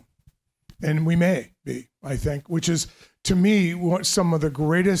and film. And we may be, I think, which is, to me, what some of the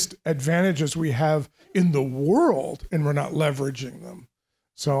greatest advantages we have in the world, and we're not leveraging them.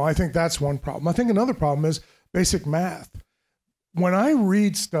 So I think that's one problem. I think another problem is basic math. When I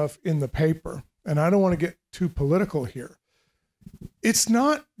read stuff in the paper, and I don't want to get too political here, it's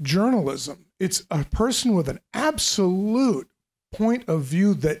not journalism. It's a person with an absolute point of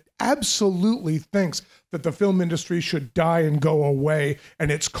view that absolutely thinks that the film industry should die and go away, and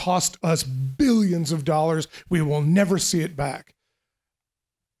it's cost us billions of dollars. We will never see it back.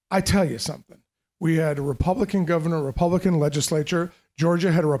 I tell you something. We had a Republican governor, a Republican legislature.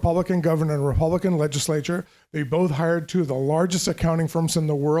 Georgia had a Republican governor and a Republican legislature. They both hired two of the largest accounting firms in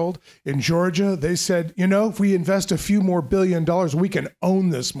the world. In Georgia, they said, you know, if we invest a few more $1 billion, we can own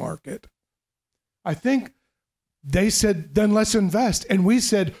this market. I think they said, then let's invest. And we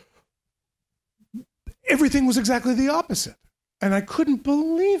said, everything was exactly the opposite. And I couldn't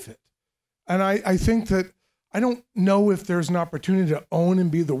believe it. And I think that, I don't know if there's an opportunity to own and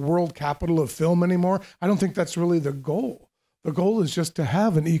be the world capital of film anymore. I don't think that's really the goal. The goal is just to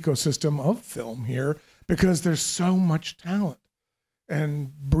have an ecosystem of film here, because there's so much talent.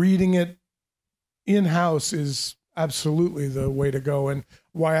 And breeding it in-house is absolutely the way to go, and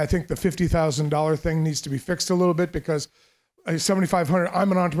why I think the $50,000 thing needs to be fixed a little bit, because $7,500,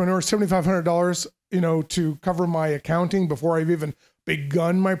 I'm an entrepreneur, $7,500, to cover my accounting before I've even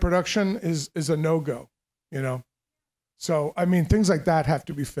begun my production is a no-go, So, I mean, things like that have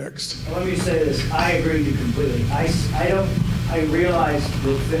to be fixed. Let me say this, I agree with you completely. I realize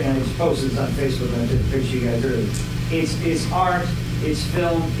the thing, and it's posted on Facebook, and I did a picture you guys earlier. It's art, it's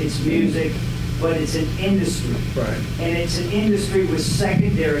film, it's music, but it's an industry. Right. And it's an industry with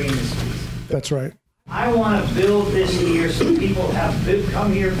secondary industries. That's right. I want to build this here so people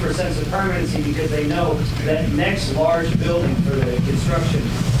come here for a sense of permanency, because they know that next large building for the construction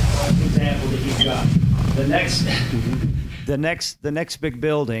example that you've got, the next big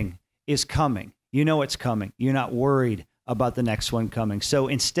building is coming. You know it's coming. You're not worried about the next one coming. So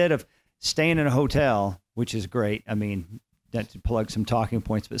instead of staying in a hotel, which is great, I mean, not to plug some talking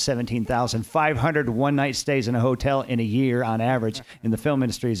points, but 17,500 one-night stays in a hotel in a year on average in the film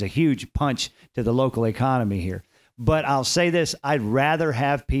industry is a huge punch to the local economy here. But I'll say this, I'd rather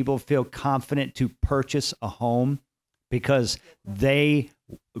have people feel confident to purchase a home because they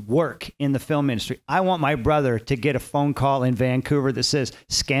work in the film industry. I want my brother to get a phone call in Vancouver that says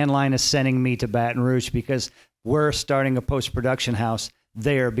Scanline is sending me to Baton Rouge, because we're starting a post-production house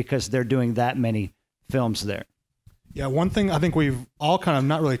there because they're doing that many films there. Yeah, one thing I think we've all kind of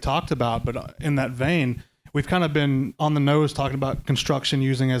not really talked about, but in that vein, we've kind of been on the nose talking about construction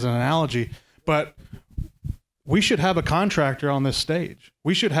using as an analogy, but we should have a contractor on this stage.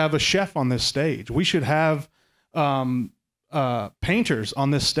 We should have a chef on this stage. We should have painters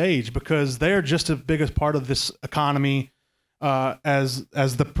on this stage because they're just as big a part of this economy as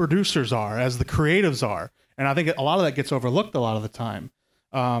the producers are, as the creatives are. And I think a lot of that gets overlooked a lot of the time.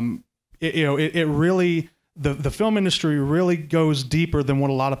 It really, the film industry really goes deeper than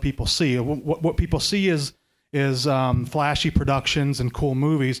what a lot of people see. What people see is flashy productions and cool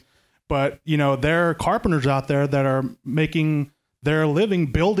movies. But, there are carpenters out there that are making their living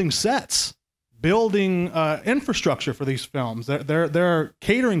building sets, building infrastructure for these films. There are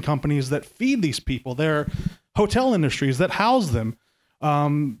catering companies that feed these people. There are hotel industries that house them.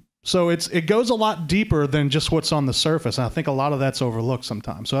 So it goes a lot deeper than just what's on the surface. And I think a lot of that's overlooked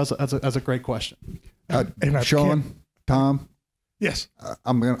sometimes. So that's a great question. Sean, Tom? Yes.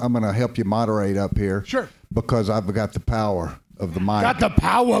 I'm gonna help you moderate up here. Sure. Because I've got the power of the mic. Got the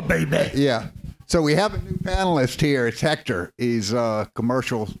power, baby. Yeah. So we have a new panelist here. It's Hector. He's a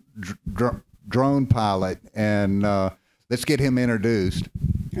commercial drone pilot, and let's get him introduced.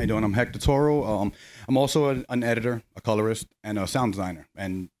 How you doing? I'm Hector Toro. I'm also an editor, a colorist, and a sound designer.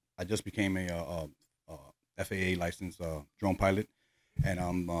 And I just became a FAA licensed drone pilot, and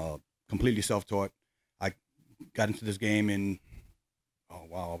I'm completely self-taught. I got into this game in,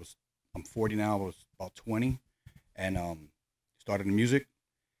 I'm 40 now. I was about 20, and started in music.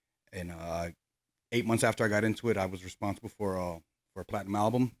 And 8 months after I got into it, I was responsible for a platinum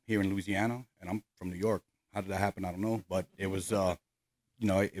album here in Louisiana, and I'm from New York. How did that happen? I don't know, but it was,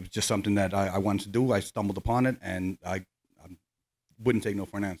 it was just something that I wanted to do. I stumbled upon it, and I wouldn't take no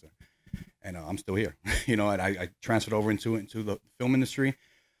for an answer. And I'm still here. And I transferred over into the film industry.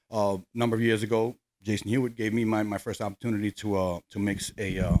 A number of years ago, Jason Hewitt gave me my first opportunity to mix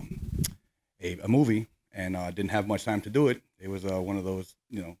a movie, and I didn't have much time to do it. It was one of those,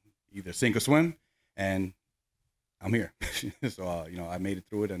 either sink or swim, and I'm here. So I made it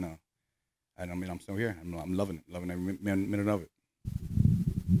through it, and I'm still here. I'm loving every minute of it.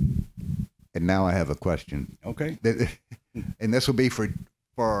 And now I have a question. Okay. And this will be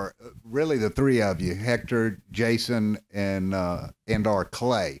for really the three of you, Hector, Jason, and our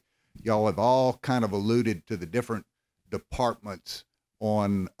Clay. Y'all have all kind of alluded to the different departments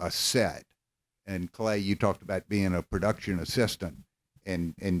on a set. And Clay, you talked about being a production assistant,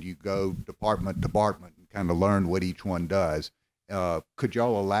 and you go department to department and kind of learn what each one does. Could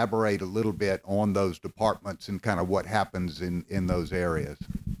y'all elaborate a little bit on those departments and kind of what happens in those areas?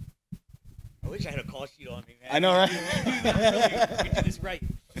 I wish I had a call sheet on me, man. I know, right? We do this right.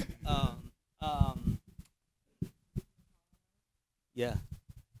 Yeah.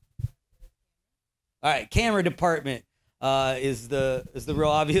 All right, camera department is the real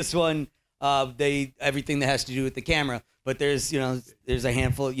obvious one. Everything that has to do with the camera, but there's a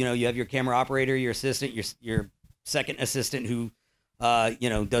handful. You have your camera operator, your assistant, your second assistant who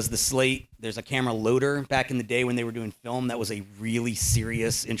does the slate. There's a camera loader. Back in the day when they were doing film, that was a really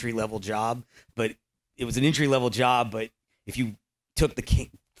serious entry-level job. But it was an entry-level job, but if you took the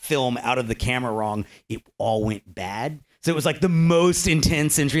film out of the camera wrong, it all went bad. So it was like the most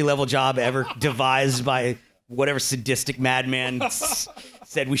intense entry-level job ever devised by whatever sadistic madman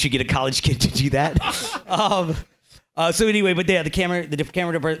said we should get a college kid to do that. So anyway, but yeah, the camera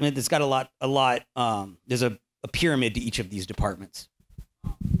department, it's got a lot. There's a pyramid to each of these departments.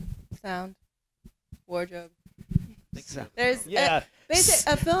 Sound, wardrobe. So. There's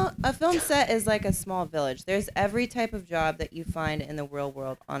basically a film set is like a small village. There's every type of job that you find in the real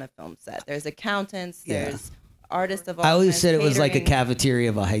world on a film set. There's accountants. There's artists of all I always kinds, said it was like a catering. cafeteria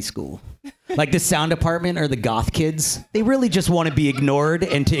of a high school. Like the sound department or the goth kids. They really just want to be ignored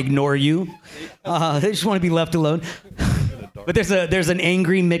and to ignore you. They just want to be left alone. But there's an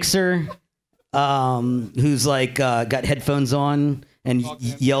angry mixer who's like got headphones on and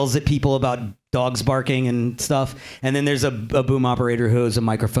yells at people about dogs barking and stuff. And then there's a boom operator who has a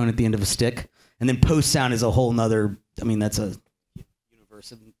microphone at the end of a stick. And then post sound is a whole nother, that's a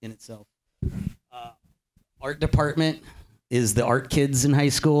universe in itself. Art department is the art kids in high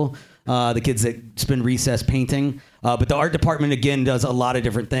school, the kids that spend recess painting. But the art department, again, does a lot of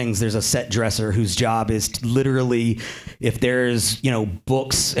different things. There's a set dresser whose job is to literally, if there's,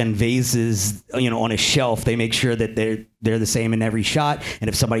 books and vases, on a shelf, they make sure that they're the same in every shot. And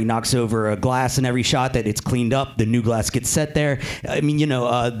if somebody knocks over a glass in every shot, that it's cleaned up, the new glass gets set there.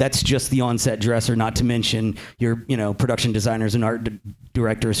 That's just the on-set dresser, not to mention your, production designers and art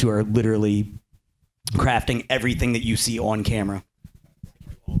directors who are literally crafting everything that you see on camera?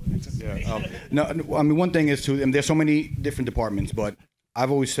 Yeah. No, I mean, one thing is too, and there's so many different departments, but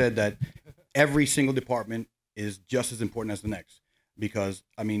I've always said that every single department is just as important as the next. Because,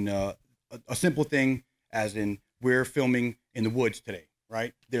 I mean, a simple thing as in we're filming in the woods today,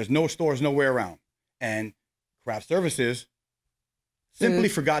 right? There's no stores nowhere around. And craft services simply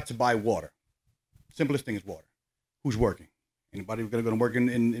forgot to buy water. Simplest thing is water. Who's working? Anybody going to work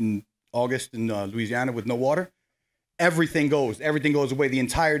in August in Louisiana with no water? Everything goes away the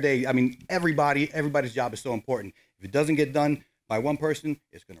entire day. I mean, everybody's job is so important. If it doesn't get done by one person,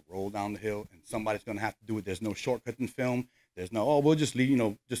 it's going to roll down the hill and somebody's going to have to do it. There's no shortcut in film. There's no, we'll just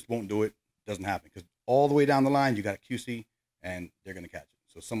leave, just won't do it. Doesn't happen because all the way down the line, you got a QC and they're going to catch it.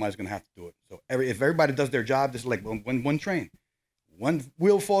 So somebody's going to have to do it. So if everybody does their job, this is like one train, one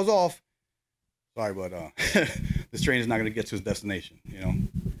wheel falls off. Sorry, but this train is not going to get to its destination,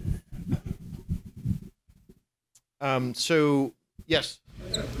 So, yes.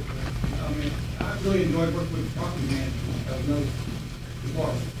 I mean, I really enjoyed working with the property man. I know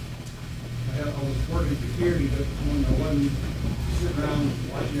department. I was working security, but when I wasn't sitting around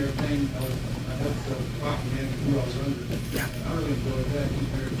watching everything, I helped the property man who I was under. And I really enjoyed that.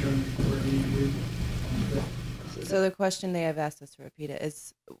 Where he is. So the question they have asked us to repeat it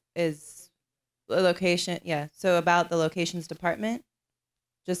is the location. Yeah. So about the locations department,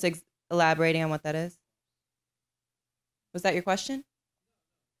 just elaborating on what that is. Was that your question?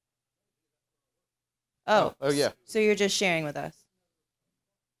 Oh yeah. So you're just sharing with us.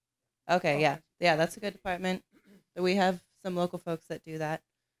 Okay, yeah, that's a good department. We have some local folks that do that,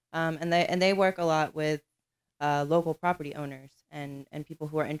 and they work a lot with local property owners and people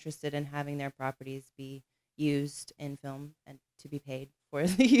who are interested in having their properties be used in film and to be paid for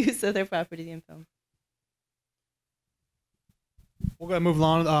the use of their property in film. We're gonna move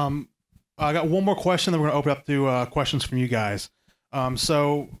along. I got one more question, then we're gonna open up to questions from you guys.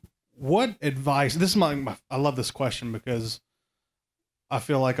 So, what advice? This is I love this question because I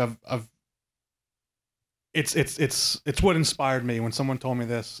feel like it's what inspired me when someone told me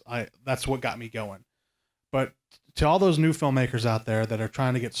this. That's what got me going. But to all those new filmmakers out there that are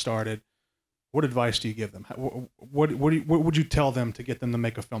trying to get started, what advice do you give them? What would you tell them to get them to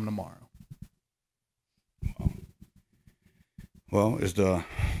make a film tomorrow? Well,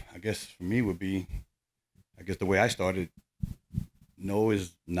 I guess for me would be, the way I started, no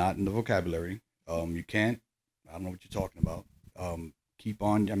is not in the vocabulary. You can't, I don't know what you're talking about. Keep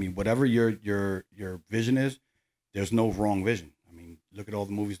on, I mean, whatever your vision is, there's no wrong vision. I mean, look at all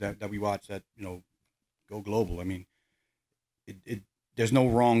the movies that we watch that, go global. I mean, there's no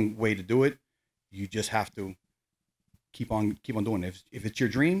wrong way to do it. You just have to keep on doing it. If it's your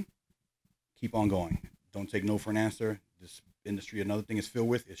dream, keep on going. Don't take no for an answer. This industry, another thing it's filled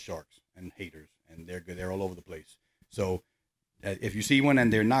with is sharks and haters, and they're all over the place. So if you see one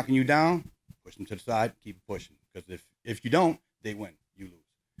and they're knocking you down, push them to the side, keep pushing. Because if you don't, they win, you lose.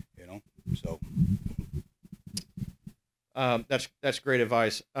 So that's great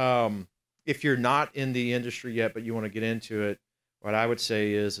advice. If you're not in the industry yet, but you want to get into it, what I would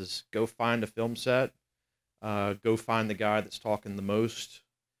say is go find a film set. Go find the guy that's talking the most.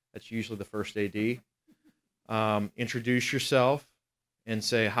 That's usually the first AD. Introduce yourself and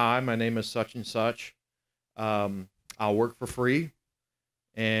say, hi, my name is such and such. I'll work for free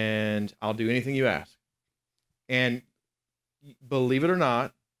and I'll do anything you ask. And believe it or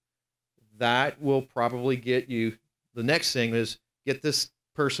not, that will probably get you. The next thing is get this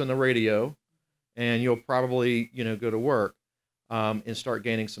person a radio and you'll probably, go to work and start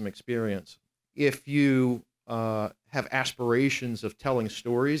gaining some experience. If you have aspirations of telling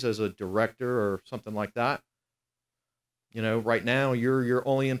stories as a director or something like that, right now you're your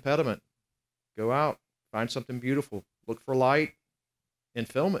only impediment. Go out, find something beautiful, look for light, and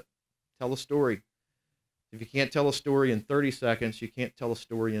film it. Tell a story. If you can't tell a story in 30 seconds, you can't tell a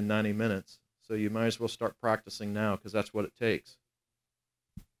story in 90 minutes. So you might as well start practicing now because that's what it takes.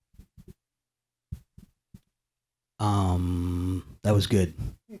 That was good.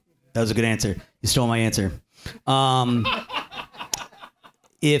 That was a good answer. You stole my answer.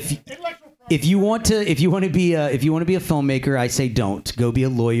 If you want to be a filmmaker, I say don't. Go be a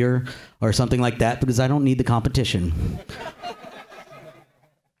lawyer or something like that because I don't need the competition.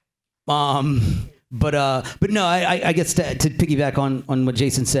 But no, I guess to piggyback on what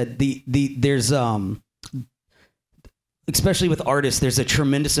Jason said, there's especially with artists, there's a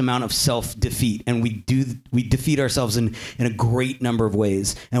tremendous amount of self-defeat, and we defeat ourselves in a great number of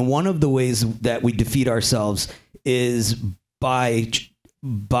ways. And one of the ways that we defeat ourselves is by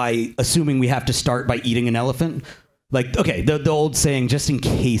assuming we have to start by eating an elephant. Like, okay, the old saying, just in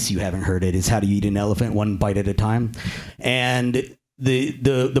case you haven't heard it, is how do you eat an elephant one bite at a time? And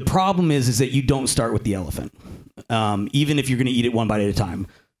the problem is that you don't start with the elephant. Even if you're going to eat it one bite at a time,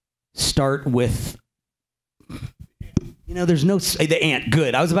 start with, there's no, the ant.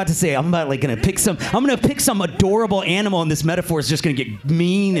 Good. I was about to say, I'm going to pick some adorable animal, and this metaphor is just going to get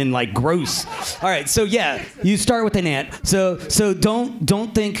mean and like gross. All right. So yeah, you start with an ant. So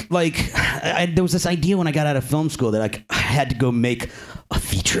don't think like, there was this idea when I got out of film school that like I had to go make a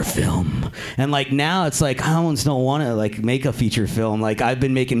feature film. And like now it's like, I almost don't want to like make a feature film. Like I've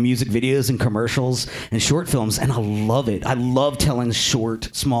been making music videos and commercials and short films, and I love it. I love telling short,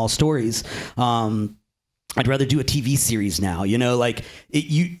 small stories. I'd rather do a TV series now,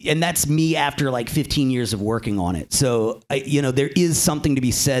 and that's me after like 15 years of working on it. So, there is something to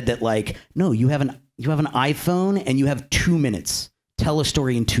be said that like, no, you have an iPhone and you have 2 minutes. Tell a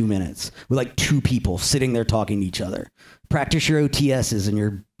story in 2 minutes with like two people sitting there talking to each other. Practice your OTSs and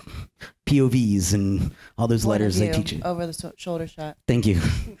your POVs and all those letters they teach you. Over the shoulder shot. Thank you.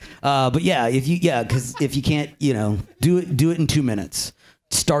 But yeah, because if you can't, do it in 2 minutes.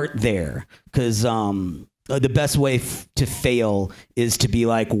 Start there, because the best way to fail is to be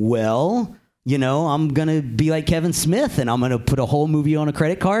like, well, I'm going to be like Kevin Smith and I'm going to put a whole movie on a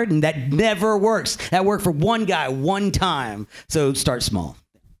credit card, and that never works. That worked for one guy one time. So start small.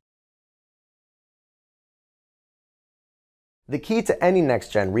 The key to any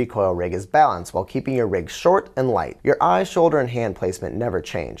next-gen recoil rig is balance while keeping your rig short and light. Your eye, shoulder, and hand placement never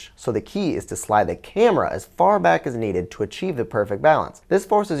change, so the key is to slide the camera as far back as needed to achieve the perfect balance. This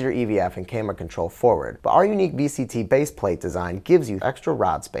forces your EVF and camera control forward, but our unique VCT base plate design gives you extra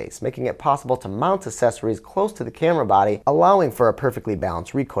rod space, making it possible to mount accessories close to the camera body, allowing for a perfectly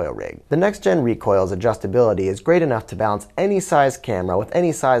balanced recoil rig. The next-gen recoil's adjustability is great enough to balance any size camera with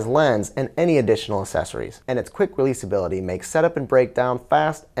any size lens and any additional accessories, and its quick releasability makes setup and breakdown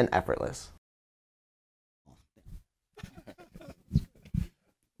fast and effortless.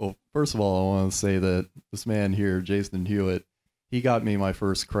 Well, first of all, I want to say that this man here, Jason Hewitt, he got me my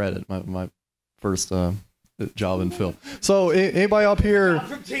first credit, my first job in film. So anybody up here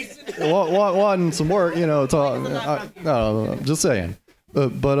want some work, no, just saying.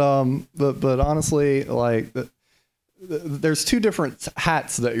 But honestly, like, there's two different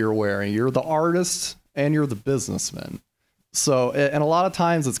hats that you're wearing. You're the artist and you're the businessman. So, and a lot of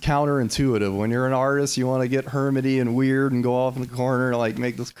times it's counterintuitive. When you're an artist, you want to get hermity and weird and go off in the corner, like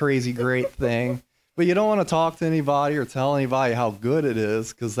make this crazy great thing. But you don't want to talk to anybody or tell anybody how good it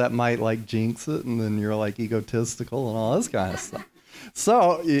is, because that might like jinx it, and then you're like egotistical and all this kind of stuff.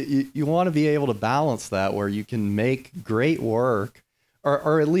 So you want to be able to balance that, where you can make great work,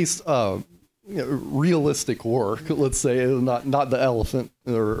 or at least realistic work. Let's say, not the elephant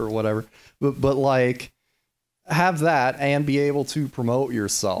or whatever, but like, have that and be able to promote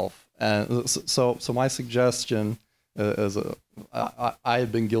yourself. And so my suggestion I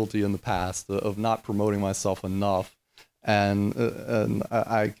have been guilty in the past of not promoting myself enough, and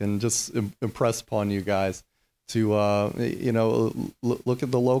I can just impress upon you guys to look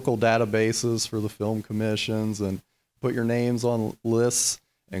at the local databases for the film commissions and put your names on lists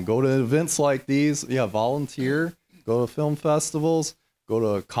and go to events like these. Yeah, volunteer, go to film festivals, go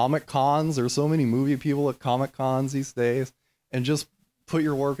to Comic Cons. There's so many movie people at Comic Cons these days, and just put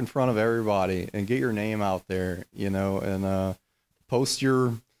your work in front of everybody and get your name out there, and post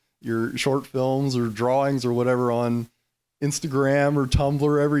your short films or drawings or whatever on Instagram or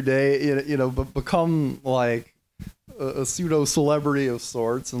Tumblr every day, but become like a pseudo celebrity of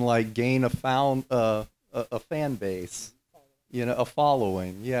sorts, and like gain a fan base, a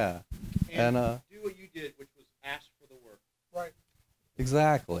following. Yeah. And do what you did, which was ask for the work. Right.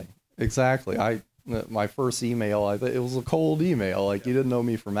 Exactly. My first email, it was a cold email. Like, you didn't know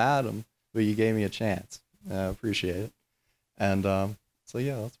me from Adam, but you gave me a chance. I appreciate it. And so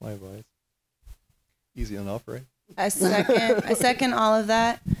yeah, that's my advice. Easy enough, right? I second all of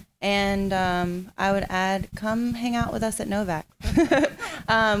that, and I would add, come hang out with us at Novak.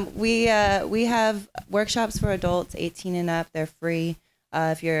 We have workshops for adults 18 and up. They're free.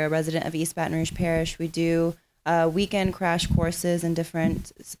 If you're a resident of East Baton Rouge Parish, we do weekend crash courses in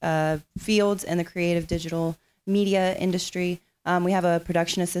different fields in the creative digital media industry. We have a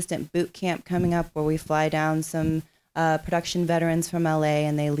production assistant boot camp coming up where we fly down some production veterans from LA,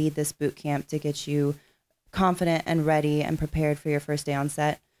 and they lead this boot camp to get you confident and ready and prepared for your first day on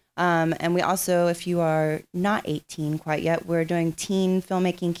set. And we also, if you are not 18 quite yet, we're doing teen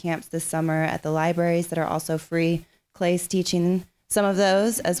filmmaking camps this summer at the libraries that are also free. Clay's teaching some of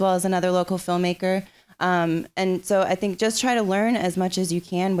those, as well as another local filmmaker. And so I think just try to learn as much as you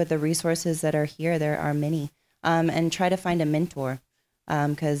can with the resources that are here. There are many. and try to find a mentor,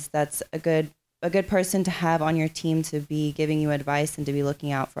 because that's a good person to have on your team to be giving you advice and to be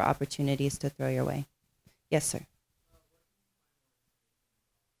looking out for opportunities to throw your way. Yes, sir.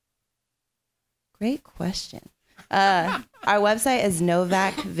 Great question. Our website is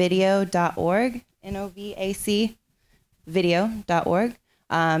novacvideo.org, NOVAC video.org.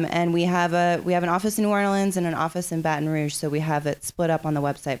 And we have an office in New Orleans and an office in Baton Rouge, so we have it split up on the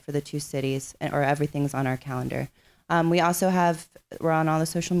website for the two cities, or everything's on our calendar. We also we're on all the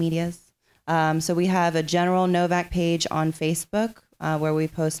social medias. So we have a general Novac page on Facebook where we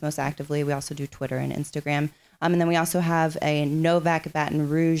post most actively. We also do Twitter and Instagram. And then we also have a Novac Baton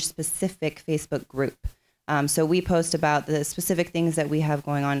Rouge specific Facebook group. So we post about the specific things that we have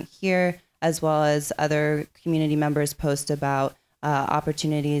going on here, as well as other community members post about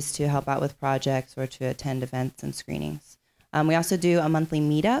opportunities to help out with projects or to attend events and screenings. We also do a monthly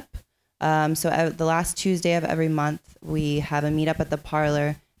meetup. So the last Tuesday of every month, we have a meetup at the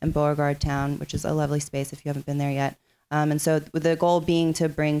Parlor in Beauregard Town, which is a lovely space if you haven't been there yet. And so with the goal being to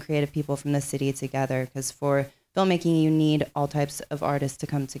bring creative people from the city together, because for filmmaking, you need all types of artists to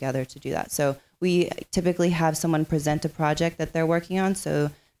come together to do that. So we typically have someone present a project that they're working on.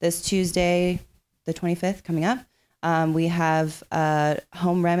 So this Tuesday, the 25th, coming up, we have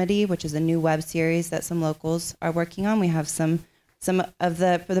Home Remedy, which is a new web series that some locals are working on. We have some of one of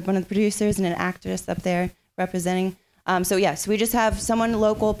the producers and an actress up there representing. So yes, we just have someone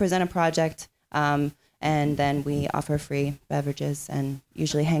local present a project, and then we offer free beverages and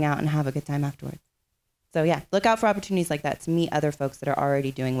usually hang out and have a good time afterwards. So yeah, look out for opportunities like that to meet other folks that are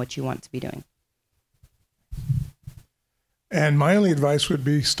already doing what you want to be doing. And my only advice would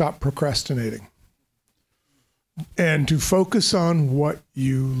be stop procrastinating and to focus on what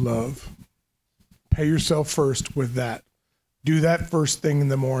you love. Pay yourself first with that. Do that first thing in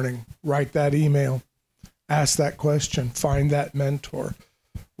the morning. Write that email. Ask that question. Find that mentor.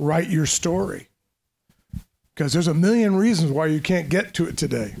 Write your story. Because there's a million reasons why you can't get to it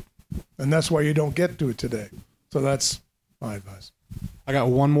today. And that's why you don't get to it today. So that's my advice. I got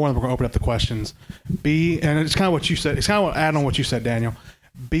one more, and we're going to open up the questions. And it's kind of what you said. It's kind of add on what you said, Daniel.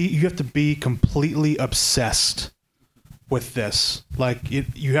 You have to be completely obsessed with this. Like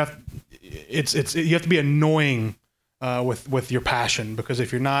you have to be annoying with your passion, because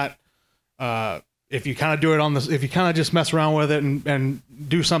if you're not, if you kind of do it if you kind of just mess around with it and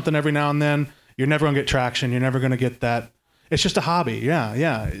do something every now and then, you're never going to get traction. You're never going to get that. It's just a hobby.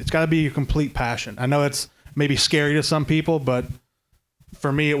 Yeah. It's got to be your complete passion. I know it's maybe scary to some people, but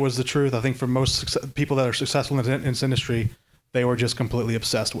for me, it was the truth. I think for most people that are successful in this industry, they were just completely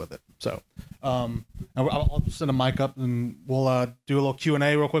obsessed with it. So I'll send a mic up and we'll do a little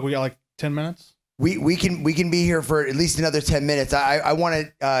Q&A real quick. We got like 10 minutes. We can be here for at least another 10 minutes. I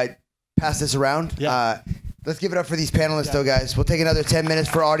want to pass this around. Yeah. Let's give it up for these panelists, though, guys. We'll take another 10 minutes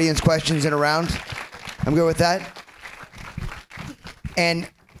for audience questions in a round. I'm good with that. And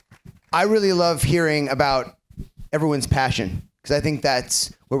I really love hearing about everyone's passion, because I think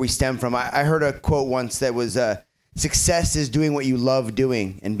that's where we stem from. I heard a quote once that was, success is doing what you love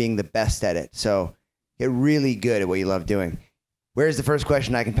doing and being the best at it. So get really good at what you love doing. Where's the first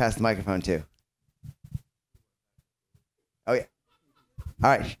question I can pass the microphone to? Oh, yeah.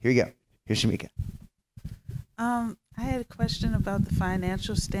 All right, here you go. Here's Shamika. I had a question about the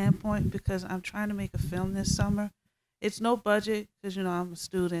financial standpoint, because I'm trying to make a film this summer. It's no budget because, I'm a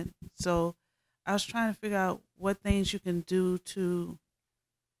student. So I was trying to figure out what things you can do to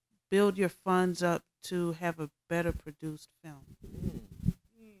build your funds up to have a better produced film.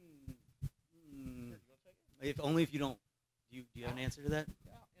 If only if you don't. Do you have an answer to that?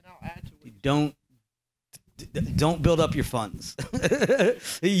 Yeah, and I'll add to it. Don't build up your funds.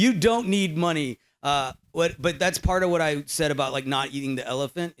 You don't need money. But that's part of what I said about like not eating the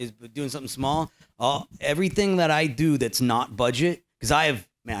elephant is doing something small. Everything that I do that's not budget, because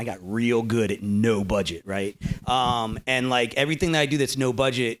I got real good at no budget, right? And like everything that I do that's no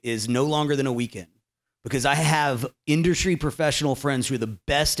budget is no longer than a weekend, because I have industry professional friends who are the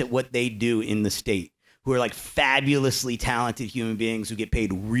best at what they do in the state, who are like fabulously talented human beings who get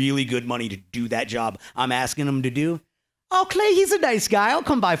paid really good money to do that job I'm asking them to do. Oh, Clay, he's a nice guy. I'll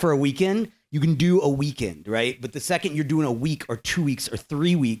come by for a weekend. You can do a weekend, right? But the second you're doing a week or 2 weeks or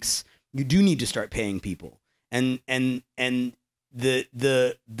 3 weeks, you do need to start paying people. And the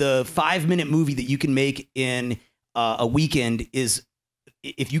 5-minute movie that you can make in a weekend is,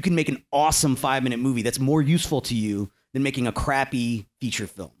 if you can make an awesome 5-minute movie, that's more useful to you than making a crappy feature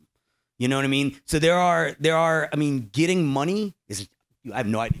film. You know what I mean? So there are, getting money is, I have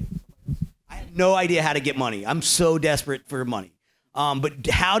no idea. I have no idea how to get money. I'm so desperate for money. But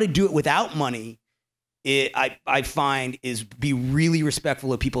how to do it without money I find is be really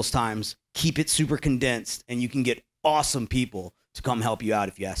respectful of people's times, keep it super condensed, and you can get awesome people to come help you out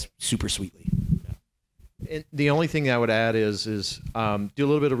if you ask super sweetly. And the only thing I would add is do a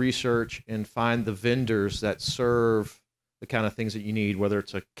little bit of research and find the vendors that serve the kind of things that you need, whether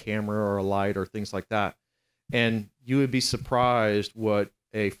it's a camera or a light or things like that. And you would be surprised what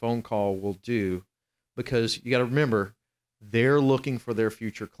a phone call will do, because you got to remember, they're looking for their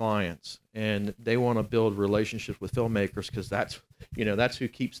future clients, and they want to build relationships with filmmakers, because that's who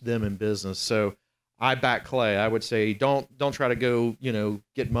keeps them in business. So I back Clay. I would say don't try to go,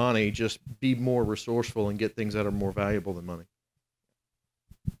 get money. Just be more resourceful and get things that are more valuable than money.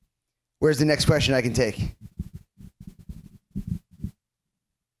 Where's the next question I can take?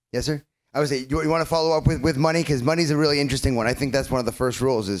 Yes, sir? I would say, you want to follow up with money? Because money's a really interesting one. I think that's one of the first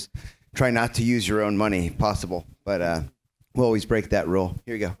rules is try not to use your own money if possible. But we'll always break that rule.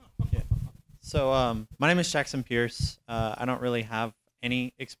 Here you go. Yeah. So my name is Jackson Pierce. I don't really have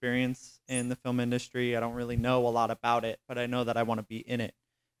any experience in the film industry. I don't really know a lot about it, but I know that I want to be in it,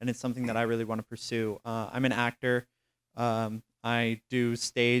 and it's something that I really want to pursue. I'm an actor. I do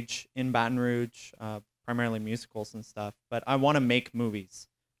stage in Baton Rouge, primarily musicals and stuff, but I want to make movies.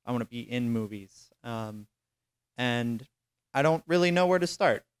 I want to be in movies. And I don't really know where to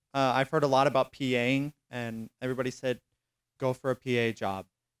start. I've heard a lot about PAing, and everybody said, go for a PA job.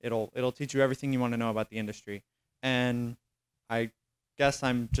 It'll teach you everything you want to know about the industry. And I guess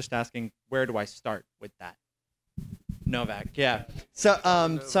I'm just asking, where do I start with that? Novak, yeah. So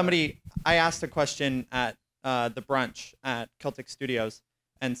I asked a question at the brunch at Celtic Studios,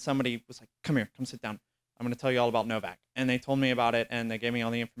 and somebody was like, come here, come sit down. I'm going to tell you all about Novak. And they told me about it, and they gave me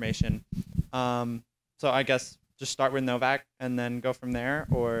all the information. So I guess just start with Novak and then go from there,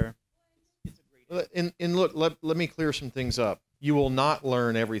 or? And look, let me clear some things up. You will not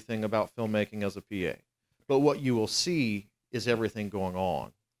learn everything about filmmaking as a PA, but what you will see is everything going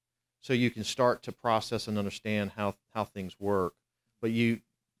on. So you can start to process and understand how things work. But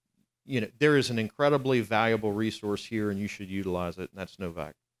there is an incredibly valuable resource here, and you should utilize it, and that's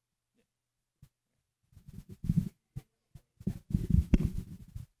Novak.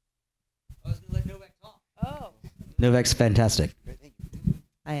 Novak's fantastic.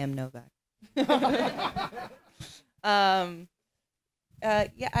 I am Novak.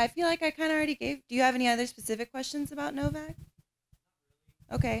 Yeah, I feel like I kind of already gave. Do you have any other specific questions about Novak?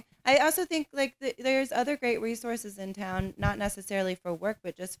 Okay. I also think there's other great resources in town, not necessarily for work,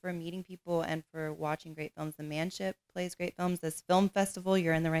 but just for meeting people and for watching great films. The Manship plays great films. This film festival,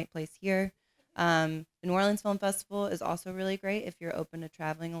 you're in the right place here. The New Orleans Film Festival is also really great if you're open to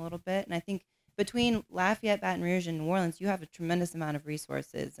traveling a little bit. And I think between Lafayette, Baton Rouge, and New Orleans, you have a tremendous amount of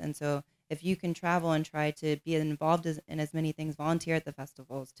resources. And so if you can travel and try to be involved in as many things, volunteer at the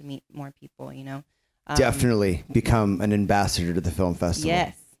festivals to meet more people, Definitely become an ambassador to the film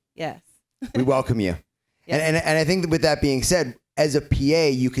festival. Yes. We welcome you. Yes. And I think that with that being said, as a PA,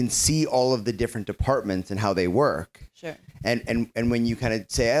 you can see all of the different departments and how they work. Sure. And when you kind of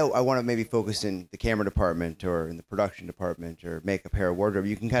say, oh, I want to maybe focus in the camera department or in the production department or makeup, hair, wardrobe,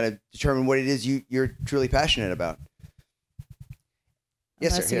 you can kind of determine what it is you're truly passionate about.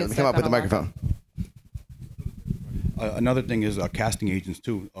 Yes, sir. Here, let me come up with the microphone. Another thing is casting agents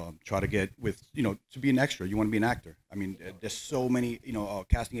too. Try to get with, to be an extra. You want to be an actor. I mean, there's so many,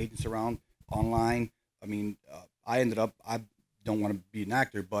 casting agents around online. I mean, I don't want to be an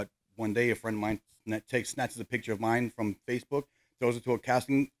actor, but one day a friend of mine snatches a picture of mine from Facebook, throws it to a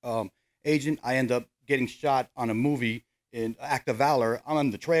casting agent. I end up getting shot on a movie in Act of Valor. I'm in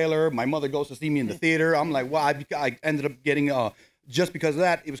the trailer. My mother goes to see me in the theater. I'm like, well, I ended up getting just because of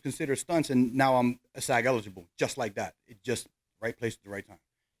that, it was considered stunts, and now I'm SAG eligible, just like that. It just right place at the right time.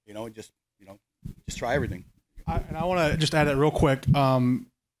 Just try everything. And I want to just add it real quick.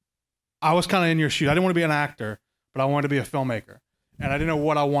 I was kind of in your shoes. I didn't want to be an actor, but I wanted to be a filmmaker, and I didn't know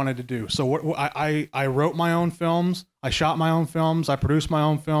what I wanted to do. So I wrote my own films, I shot my own films, I produced my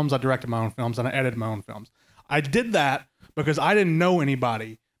own films, I directed my own films, and I edited my own films. I did that because I didn't know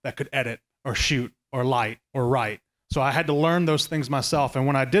anybody that could edit or shoot or light or write. So I had to learn those things myself. And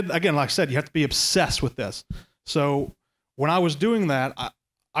when I did, again, like I said, you have to be obsessed with this. So when I was doing that,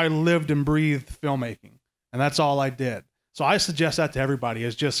 I lived and breathed filmmaking, and that's all I did. So I suggest that to everybody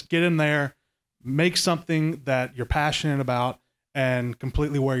is just get in there, make something that you're passionate about, and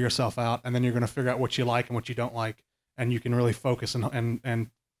completely wear yourself out. And then you're going to figure out what you like and what you don't like. And you can really focus and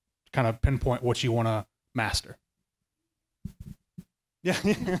kind of pinpoint what you want to master. Yeah.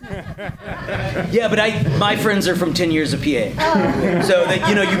 Yeah, but my friends are from 10 years of PA. So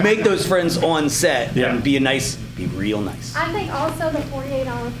that you make those friends on set and be a nice Be real nice. I think also the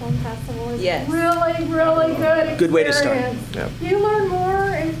 48-hour film festival is Yes. really, really good. Good way to start. Experience. You learn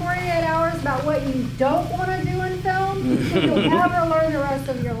more in 48 hours about what you don't want to do in film than you'll ever learn the rest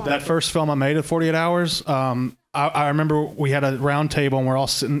of your life. That first film I made at 48 hours, I remember we had a round table and we're all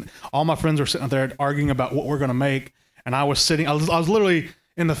sitting, all my friends were sitting there arguing about what we're going to make. And I was sitting, I was literally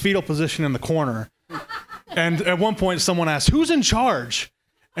in the fetal position in the corner. And at one point someone asked, "Who's in charge?"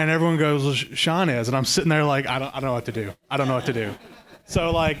 And everyone goes, "Well, Sean is." And I'm sitting there like, I don't know what to do. I don't know what to do.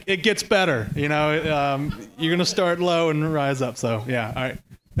 So like, it gets better, you know, you're going to start low and rise up. So yeah. All right.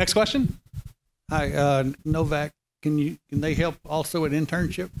 Next question. Hi, Novak. Can they help also with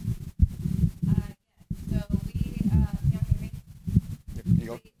internship?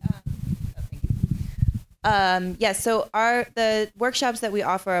 So the workshops that we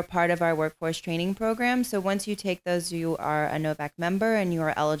offer are part of our workforce training program. So once you take those, you are a Novak member and you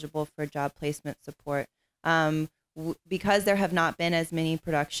are eligible for job placement support. Because there have not been as many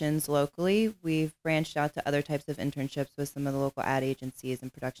productions locally, we've branched out to other types of internships with some of the local ad agencies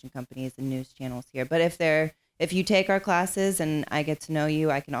and production companies and news channels here. But if you take our classes and I get to know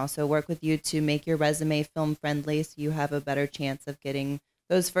you, I can also work with you to make your resume film friendly so you have a better chance of getting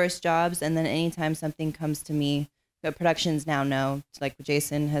those first jobs. And then anytime something comes to me, the productions now know, like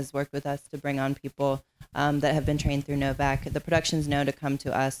Jason has worked with us to bring on people that have been trained through Novak. The productions know to come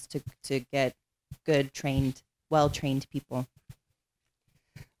to us to get good trained, well-trained people.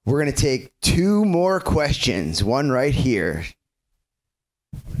 We're going to take 2 more questions. One right here.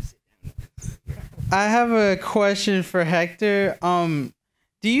 I have a question for Hector.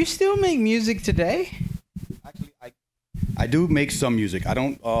 Do you still make music today? I do make some music. I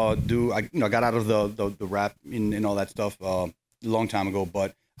don't I got out of the rap and all that stuff a long time ago,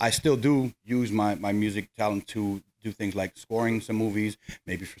 but I still do use my music talent to do things like scoring some movies,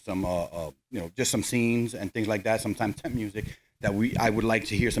 maybe for some just some scenes and things like that. Sometimes temp music that I would like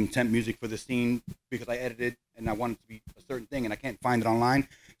to hear some temp music for the scene because I edited and I want it to be a certain thing and I can't find it online.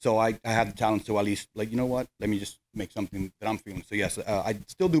 So I have the talent to at least, like, you know what, let me just make something that I'm feeling. So yes, I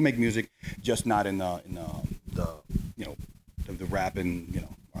still do make music, just not in the rap and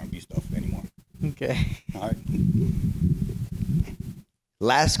R&B stuff anymore. Okay. All right.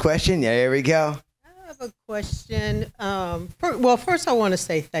 Last question. Yeah, here we go. I have a question. First I want to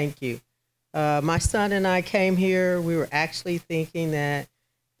say thank you. My son and I came here. We were actually thinking that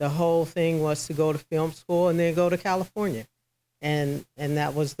the whole thing was to go to film school and then go to California. And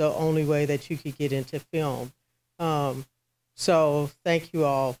that was the only way that you could get into film. So thank you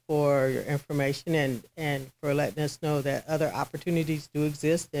all for your information and for letting us know that other opportunities do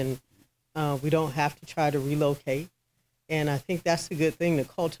exist and we don't have to try to relocate. And I think that's a good thing, to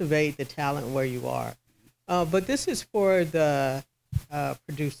cultivate the talent where you are. But this is for the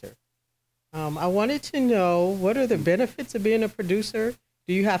producer. I wanted to know, what are the benefits of being a producer?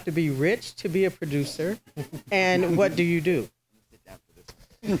 Do you have to be rich to be a producer? And what do you do?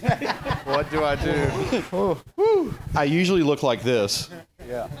 What do I do? I usually look like this.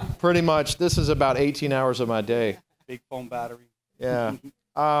 Yeah. Pretty much, this is about 18 hours of my day. Big phone battery. Yeah.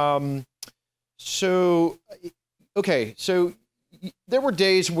 So there were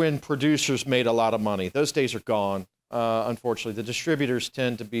days when producers made a lot of money. Those days are gone. Unfortunately, the distributors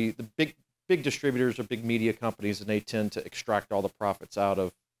tend to be the big distributors are big media companies, and they tend to extract all the profits out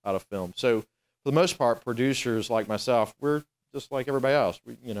of film. So for the most part, producers like myself, we're just like everybody else.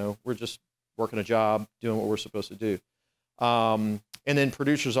 We're just working a job, doing what we're supposed to do. And then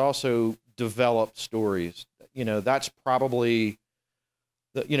producers also develop stories. That's probably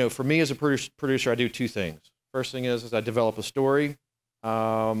for me as a producer, I do 2 things. First thing is I develop a story.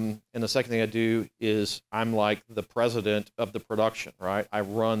 And the second thing I do is I'm like the president of the production, right? I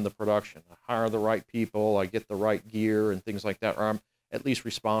run the production. I hire the right people. I get the right gear and things like that, or I'm at least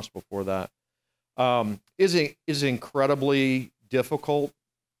responsible for that. Is an incredibly difficult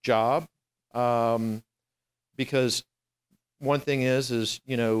job because one thing is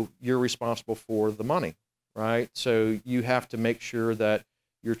you're responsible for the money, right? So you have to make sure that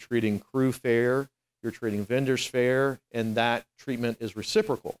you're treating crew fair, you're treating vendors fair, and that treatment is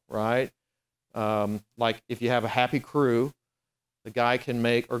reciprocal, right? Like if you have a happy crew, the guy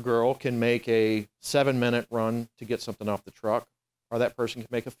or girl can make a 7-minute run to get something off the truck, or that person can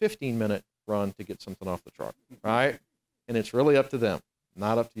make a 15-minute run to get something off the truck, right? And it's really up to them,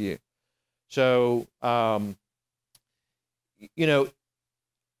 not up to you. So, I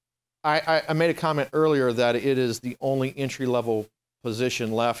made a comment earlier that it is the only entry-level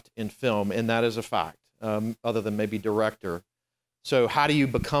position left in film, and that is a fact, other than maybe director. So how do you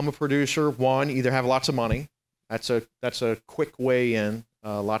become a producer? One, either have lots of money. That's a quick way in.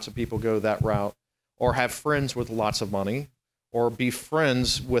 Lots of people go that route. or have friends with lots of money, or be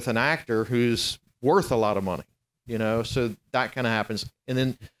friends with an actor who's worth a lot of money, you know, so that kind of happens. And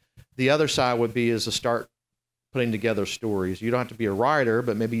then the other side would be is to start putting together stories. You don't have to be a writer,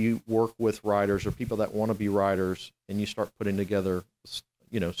 but maybe you work with writers or people that want to be writers, and you start putting together,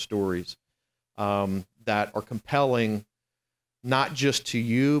 you know, stories that are compelling, not just to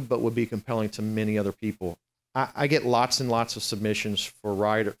you, but would be compelling to many other people. I get lots and lots of submissions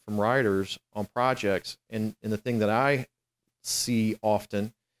from writers on projects, and the thing that I see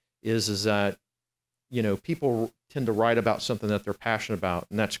often is that, you know, people tend to write about something that they're passionate about,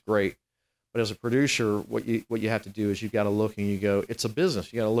 and that's great. But as a producer, what you have to do is you've got to look and you go, it's a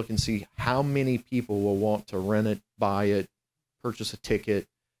business. You got to look and see how many people will want to rent it, buy it, purchase a ticket,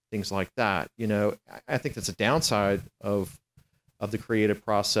 things like that. You know, I think that's a downside of the creative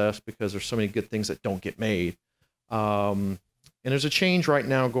process, because there's so many good things that don't get made. And there's a change right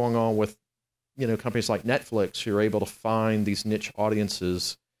now going on with, you know, companies like Netflix who are able to find these niche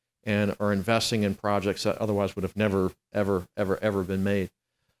audiences and are investing in projects that otherwise would have never, ever been made.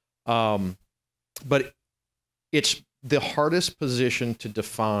 But it's the hardest position to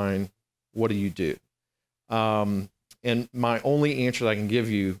define, what do you do? And my only answer that I can give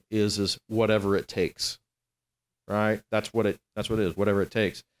you is whatever it takes, right? That's what it is, whatever it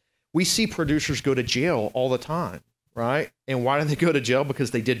takes. We see producers go to jail all the time, right? And why do they go to jail?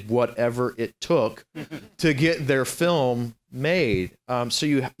 Because they did whatever it took to get their film made. So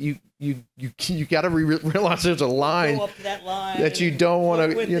you got to realize there's a line, Go up to that line that you don't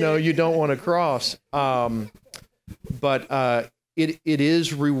want to, you know, you don't want to cross. But it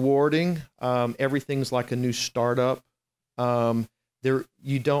is rewarding. Everything's like a new startup.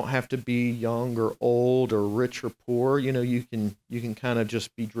 You don't have to be young or old or rich or poor. You know, you can kind of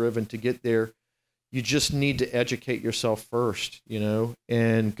just be driven to get there. You just need to educate yourself first, you know,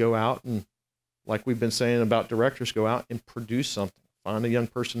 and go out and, like we've been saying about directors, go out and produce something. Find a young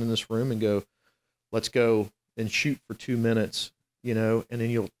person in this room and go, let's go and shoot for 2 minutes, you know, and then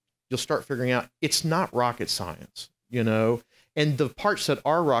you'll start figuring out it's not rocket science, you know, and the parts that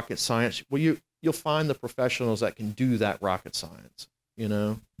are rocket science, well, you'll find the professionals that can do that rocket science, you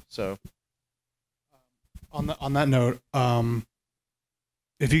know. So on that note,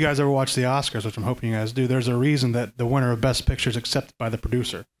 if you guys ever watch the Oscars, which I'm hoping you guys do, there's a reason that the winner of Best Picture is accepted by the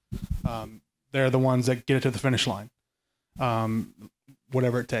producer. They're the ones that get it to the finish line,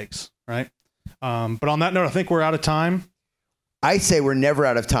 whatever it takes, right? But on that note, I think we're out of time. I say we're never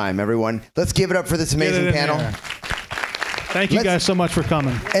out of time, everyone. Let's give it up for this amazing panel. Thank you guys so much for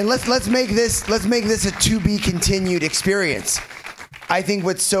coming. And let's make this a to be continued experience. I think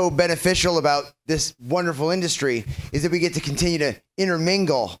what's so beneficial about this wonderful industry is that we get to continue to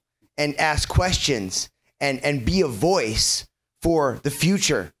intermingle and ask questions and be a voice for the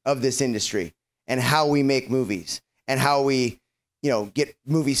future of this industry and how we make movies and how we, you know, get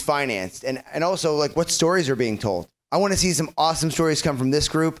movies financed and also like what stories are being told. I want to see some awesome stories come from this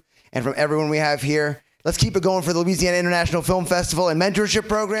group and from everyone we have here. Let's keep it going for the Louisiana International Film Festival and Mentorship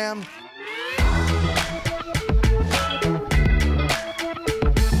Program.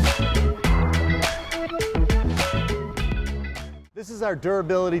 This is our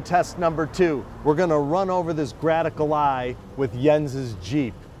durability test number 2. We're gonna run over this gratical eye with Jens's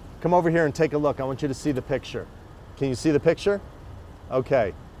Jeep. Come over here and take a look. I want you to see the picture. Can you see the picture?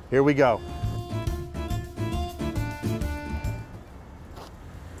 Okay, here we go.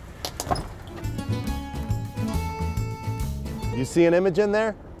 You see an image in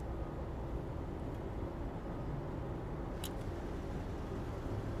there?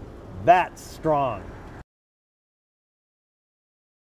 That's strong.